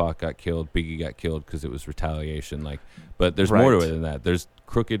Tupac got killed, Biggie got killed because it was retaliation. But there's more to it than that. There's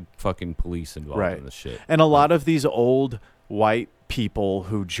crooked fucking police involved in this shit. And a lot of these old white people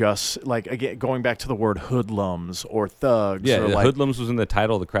who just again going back to the word hoodlums or thugs. Yeah, or hoodlums was in the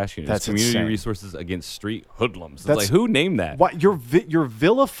title of the crash unit. That's community insane. resources against street hoodlums. It's who named that? What you're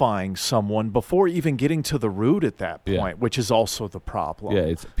vilifying someone before even getting to the root at that point, which is also the problem. Yeah,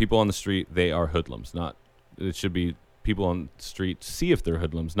 it's people on the street. They are hoodlums. It should be people on the street see if they're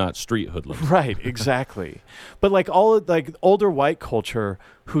hoodlums, not street hoodlums. Right, exactly. But older white culture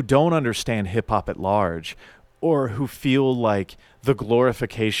who don't understand hip hop at large, or who feel like the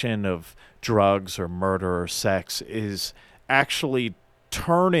glorification of drugs or murder or sex is actually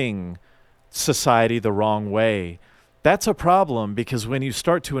turning society the wrong way. That's a problem, because when you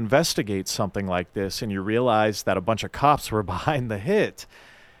start to investigate something like this and you realize that a bunch of cops were behind the hit,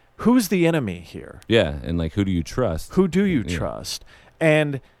 who's the enemy here? Yeah, and who do you trust? Who do you trust?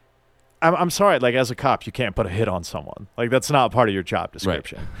 And I'm sorry, as a cop, you can't put a hit on someone. That's not part of your job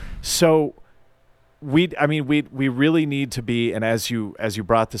description. Right. So we really need to be, and as you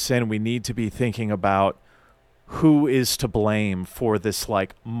brought this in, we need to be thinking about who is to blame for this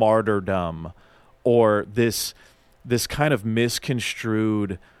martyrdom or this kind of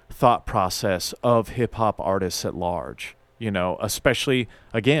misconstrued thought process of hip hop artists at large. Especially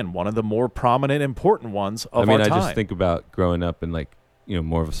again, one of the more prominent, important ones of our time. I just think about growing up in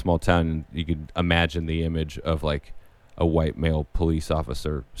more of a small town, and you could imagine the image of a white male police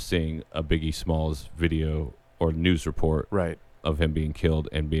officer seeing a Biggie Smalls video or news report of him being killed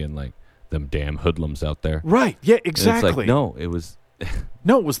and being like, them damn hoodlums out there. Right. Yeah, exactly. And it's no, it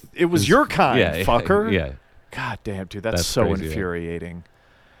was it was your kind, fucker. Yeah. God damn, dude, that's so crazy, infuriating.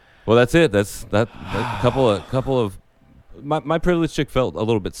 Well, that's it. That's a couple of my privileged chick felt a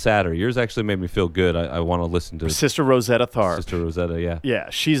little bit sadder. Yours actually made me feel good. I want to listen to Sister Rosetta Tharpe. Sister Rosetta, yeah. Yeah,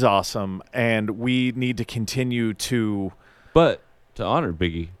 she's awesome, and we need to continue to... But to honor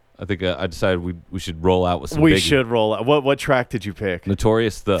Biggie, I think I decided we should roll out with some We Biggie. should roll out. What track did you pick?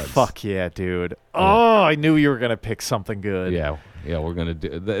 Notorious Thugs. Fuck yeah, dude. Oh, I knew you were going to pick something good. Yeah, we're going to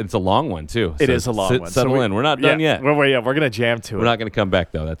do it's a long one, too. It is a long one. Settle in. We're not done yet. We're going to jam to it. We're not going to come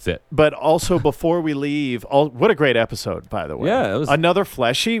back, though. That's it. But also, before we leave, what a great episode, by the way. Yeah, it was another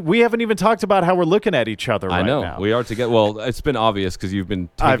fleshy. We haven't even talked about how we're looking at each other right now. I know. We are together. Well, it's been obvious because you've been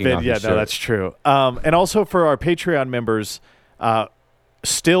taking off your shirt. No, that's true. And also for our Patreon members,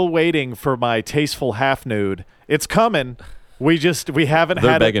 still waiting for my tasteful half nude. It's coming. We haven't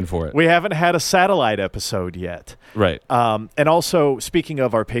They're had begging for it. We haven't had a satellite episode yet. Right. And also, speaking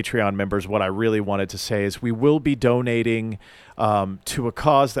of our Patreon members, what I really wanted to say is we will be donating to a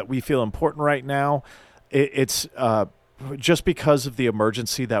cause that we feel important right now. It's just because of the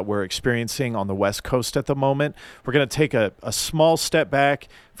emergency that we're experiencing on the West Coast at the moment. We're going to take a small step back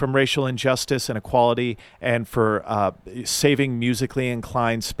from racial injustice and equality, and for saving musically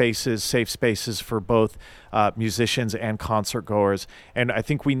inclined spaces, safe spaces for both musicians and concert goers. And I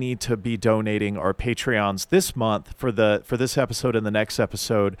think we need to be donating our Patreons this month for this episode and the next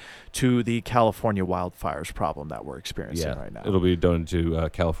episode to the California wildfires problem that we're experiencing right now. It'll be donated to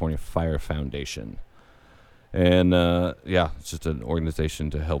California Fire Foundation. And, it's just an organization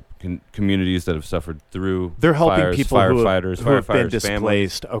to help communities that have suffered through They're helping fires, people firefighters, who have been families.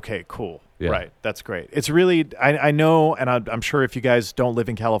 displaced. Okay, cool. Yeah. Right. That's great. It's really, I know, and I'm sure if you guys don't live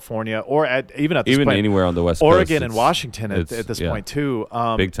in California or even at this point, anywhere on the West Oregon Coast, and Washington at this point too.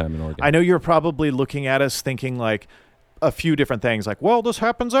 Big time in Oregon. I know you're probably looking at us thinking like a few different things like, well, this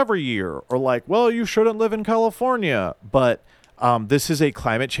happens every year, or like, well, you shouldn't live in California. But this is a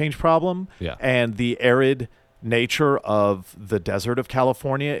climate change problem, and the arid nature of the desert of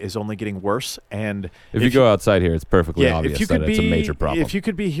California is only getting worse. And if you go outside here, it's perfectly obvious that it's a major problem. If you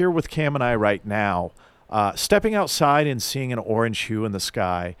could be here with Cam and I right now, stepping outside and seeing an orange hue in the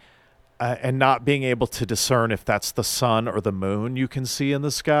sky, and not being able to discern if that's the sun or the moon you can see in the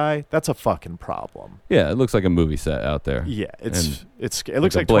sky, that's a fucking problem. Yeah, it looks like a movie set out there. Yeah, it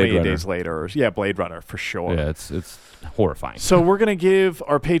looks like 28 Days Later. Blade Runner for sure. Yeah, it's horrifying. So we're gonna give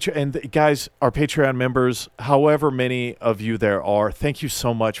our our Patreon members, however many of you there are, thank you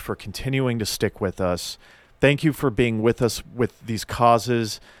so much for continuing to stick with us. Thank you for being with us with these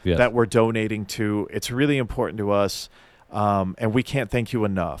causes that we're donating to. It's really important to us, and we can't thank you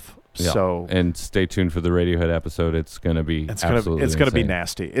enough. Yeah. So and stay tuned for the Radiohead episode. It's going to be it's going to be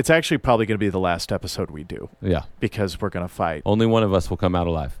nasty. It's actually probably going to be the last episode we do. Yeah, because we're going to fight. Only one of us will come out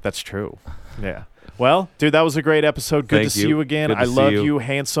alive. That's true. Yeah. Well, dude, that was a great episode. Good to see you again. I love you,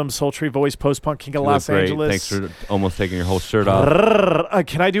 handsome, sultry voice, post-punk king of Los Angeles. Thanks for almost taking your whole shirt off.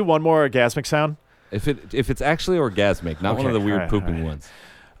 Can I do one more orgasmic sound? If it's actually orgasmic, not one of the weird pooping ones.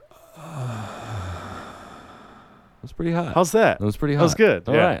 That was pretty hot. How's that? That was pretty hot. That was good.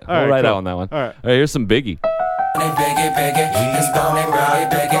 All right. We'll ride out on that one. All right. Here's some Biggie.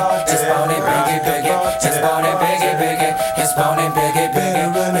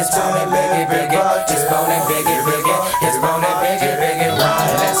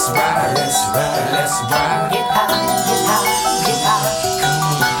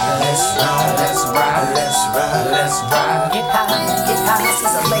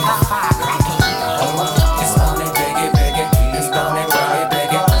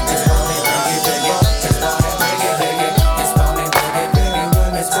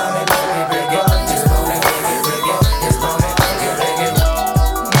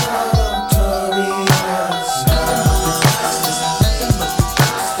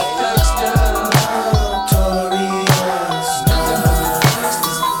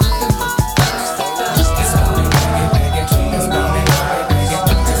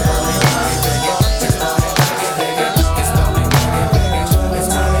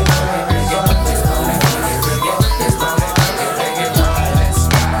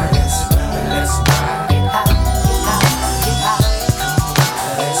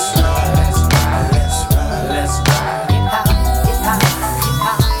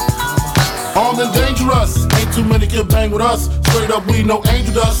 Too many can bang with us. Straight up, we no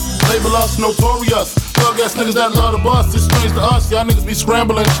angel dust. Label us notorious. Thug ass niggas that love to bust. It's strange to us. Y'all niggas be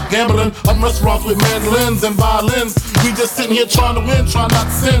scrambling, gambling. Up restaurants with mandolins and violins. We just sitting here trying to win, trying not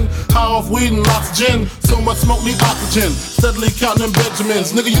to sin. High off weed and lots of gin. So much smoke need oxygen. Steadily counting them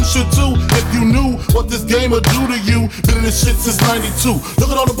Benjamins. Nigga, you should too if you knew what this game would do to you. Been in this shit since 92. Look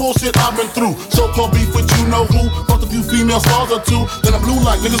at all the bullshit I've been through. So-called beef with you know who. Fucked a few female stars or two. Then I blew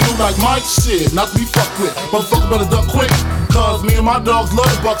like niggas blew like Mike. Shit, not to be fucked with. Motherfucker better duck quick. Cause me and my dogs love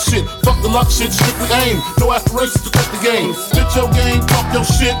the buck shit. Fuck the luck shit, strictly aim. No aspirations to take the game. Spit your game, talk your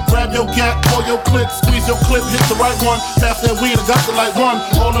shit. Grab your gat, pull your clip. Squeeze your clip, hit the right one. Pass that weed, I got to like one.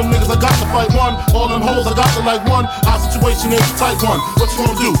 All them niggas, I got to fight one. All them hoes, I got to like one. Our situation is a tight one. What you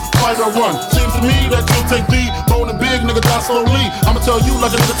gonna do? Fight or run? Seems to me that you'll take the bone and big nigga die slowly. I'ma tell you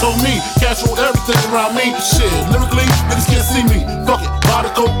like a nigga told me. Cash roll everything around me. Shit, lyrically, niggas can't see me. Fuck it. Buy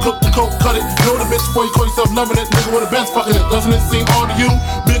the coke, cook the coke, cut it. Know the bitch before you call yourself loving it. Nigga with a bench fucking it. Doesn't it seem odd to you?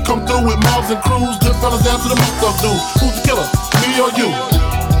 Big come through with mobs and crews. Good fellas down to the most of dudes. Who's the killer? Me or you?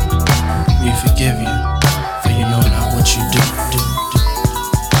 We forgive you, for you know not what you do.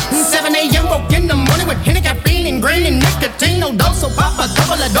 7 a.m. woke in the morning with Henny, caffeine, and green, and nicotine. No dose, so pop a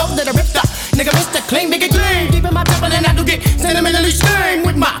couple of dope that I ripped up. Nigga, Mr. Clean, make it clean. Deep in my temple, and I do get sentimentally stained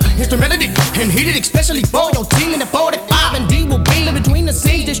with my instrumentality. And heated, especially for your team in the 45. And D will be in between the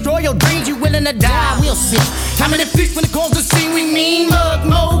scenes. Destroy your dreams, you willing to die. We'll see. How many feast when it calls the scene? We mean mug,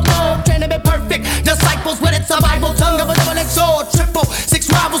 mold, trying to be perfect. Disciples with its survival tongue of a double XO, triple. 6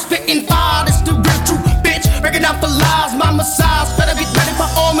 rivals spitting fire. It's the real true bitch. Breaking down for lies, my massage. Better get ready for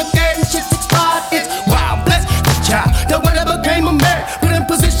Armageddon. Shit's expired. It's wild. Bless the child. The winner became a man. Put in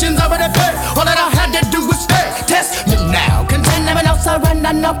positions already paid. All that I had to do was stay. Test me now. Contend never else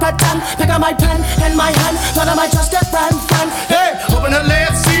surrender. No pretend. Pick up my pen and my hand. None of my trusted friend. Hey, open the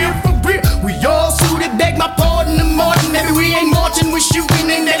left, see it for real. We all suited. Beg my pardon in the morning. Maybe we ain't marching. We shooting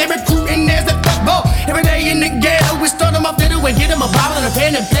and they recruiting. There's the football. Every day in the ghetto. We start them off fiddle and hit them a bottle and a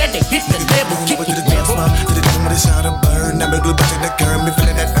pen and plant. They hit the level. Kick it. To the dome with a shot of burn. Never glue back to the curb. Me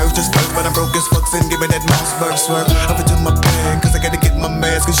feeling that urge to spurt, but I'm broke as fuck. And give me that mouse burst swerve. Over to my bag, cause I gotta get my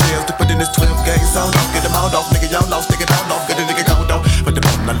mask and shells to put in this 12 gauge sound off. Get them out off, nigga, y'all lost, take it all off. Get a nigga cold off. But the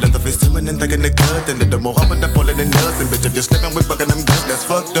bone, I love the face swimming and thinking the cut. And the more I'm pulling the nuts. And bitch, if you're slipping with bucking them guts, that's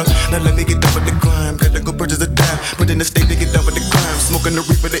fucked up. Now let me get done with the crime. Gotta go purchase a dime. Put in the state to get done with the crime. Smoking the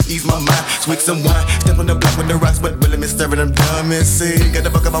reefer to ease my mind. Swig some wine. Step on the block with the rocks, but really me serving them dummies. See, gotta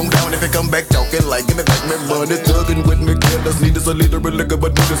fuck them on down if it come back talking like give me back my money. Thugging with me, killers need us a leader of liquor,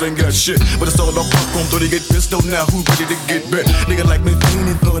 but niggas ain't got shit. But it's all on popcorn, so they get pissed off now. Who ready to get back? Nigga like me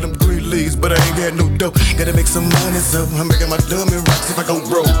feeling for them green leaves, but I ain't got no dough. Gotta make some money, so I'm making my dummy rocks if I go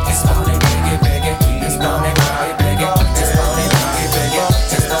broke. It's on it, biggie, biggie. It's on it, biggie, biggie. It's on it, biggie, biggie.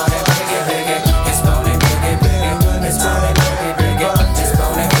 It's on it, biggie, biggie. It's on it, biggie, biggie. It's on it, biggie, biggie. It's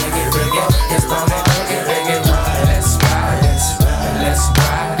on it, biggie, biggie. It's on it, biggie, biggie. Let's ride, let's ride, let's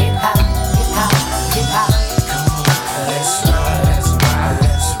ride. Hip hop, hip hop, hip hop. Come on, let's ride, let's ride,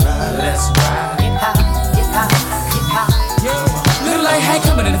 let's ride, let's ride. Hip hop, hip hop, hip hop. Little light hat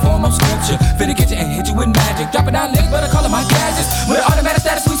coming in the form of scripture. Finna get you and hit you with magic. Dropping out links, but I call it my gadgets. With an automatic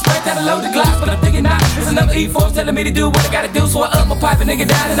status, we spread that load the glass. But I'm thinking not. It's another E4 telling me to do what I gotta do. So I up my pipe and nigga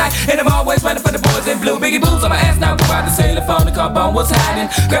down tonight. And I'm always running for the boys in blue. Biggie boots on my ass now. Go out the cellular phone, the car bone, what's hiding?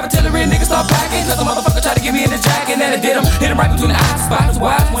 Grab artillery, niggas start packing. Cause the motherfucker tried to get me in the jacket. And I did him. Hit him right between the eyes. Spots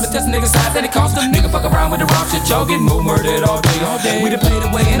wise. Wanna test a nigga's size and it cost him. Nigga fuck around with the wrong shit. Jogging, move murdered all day, all day. We done played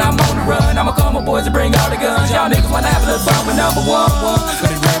away and I'm on the run. I'ma call my boys to bring all the guns. Y'all niggas wanna have a little fun with number one.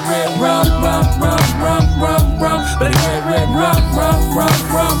 But it red, red, rum, rum, rum, rum, rum, rum. But it red, red, rum, rum, rum,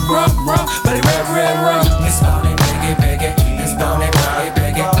 rum, rum, rum. But it red, red, rum.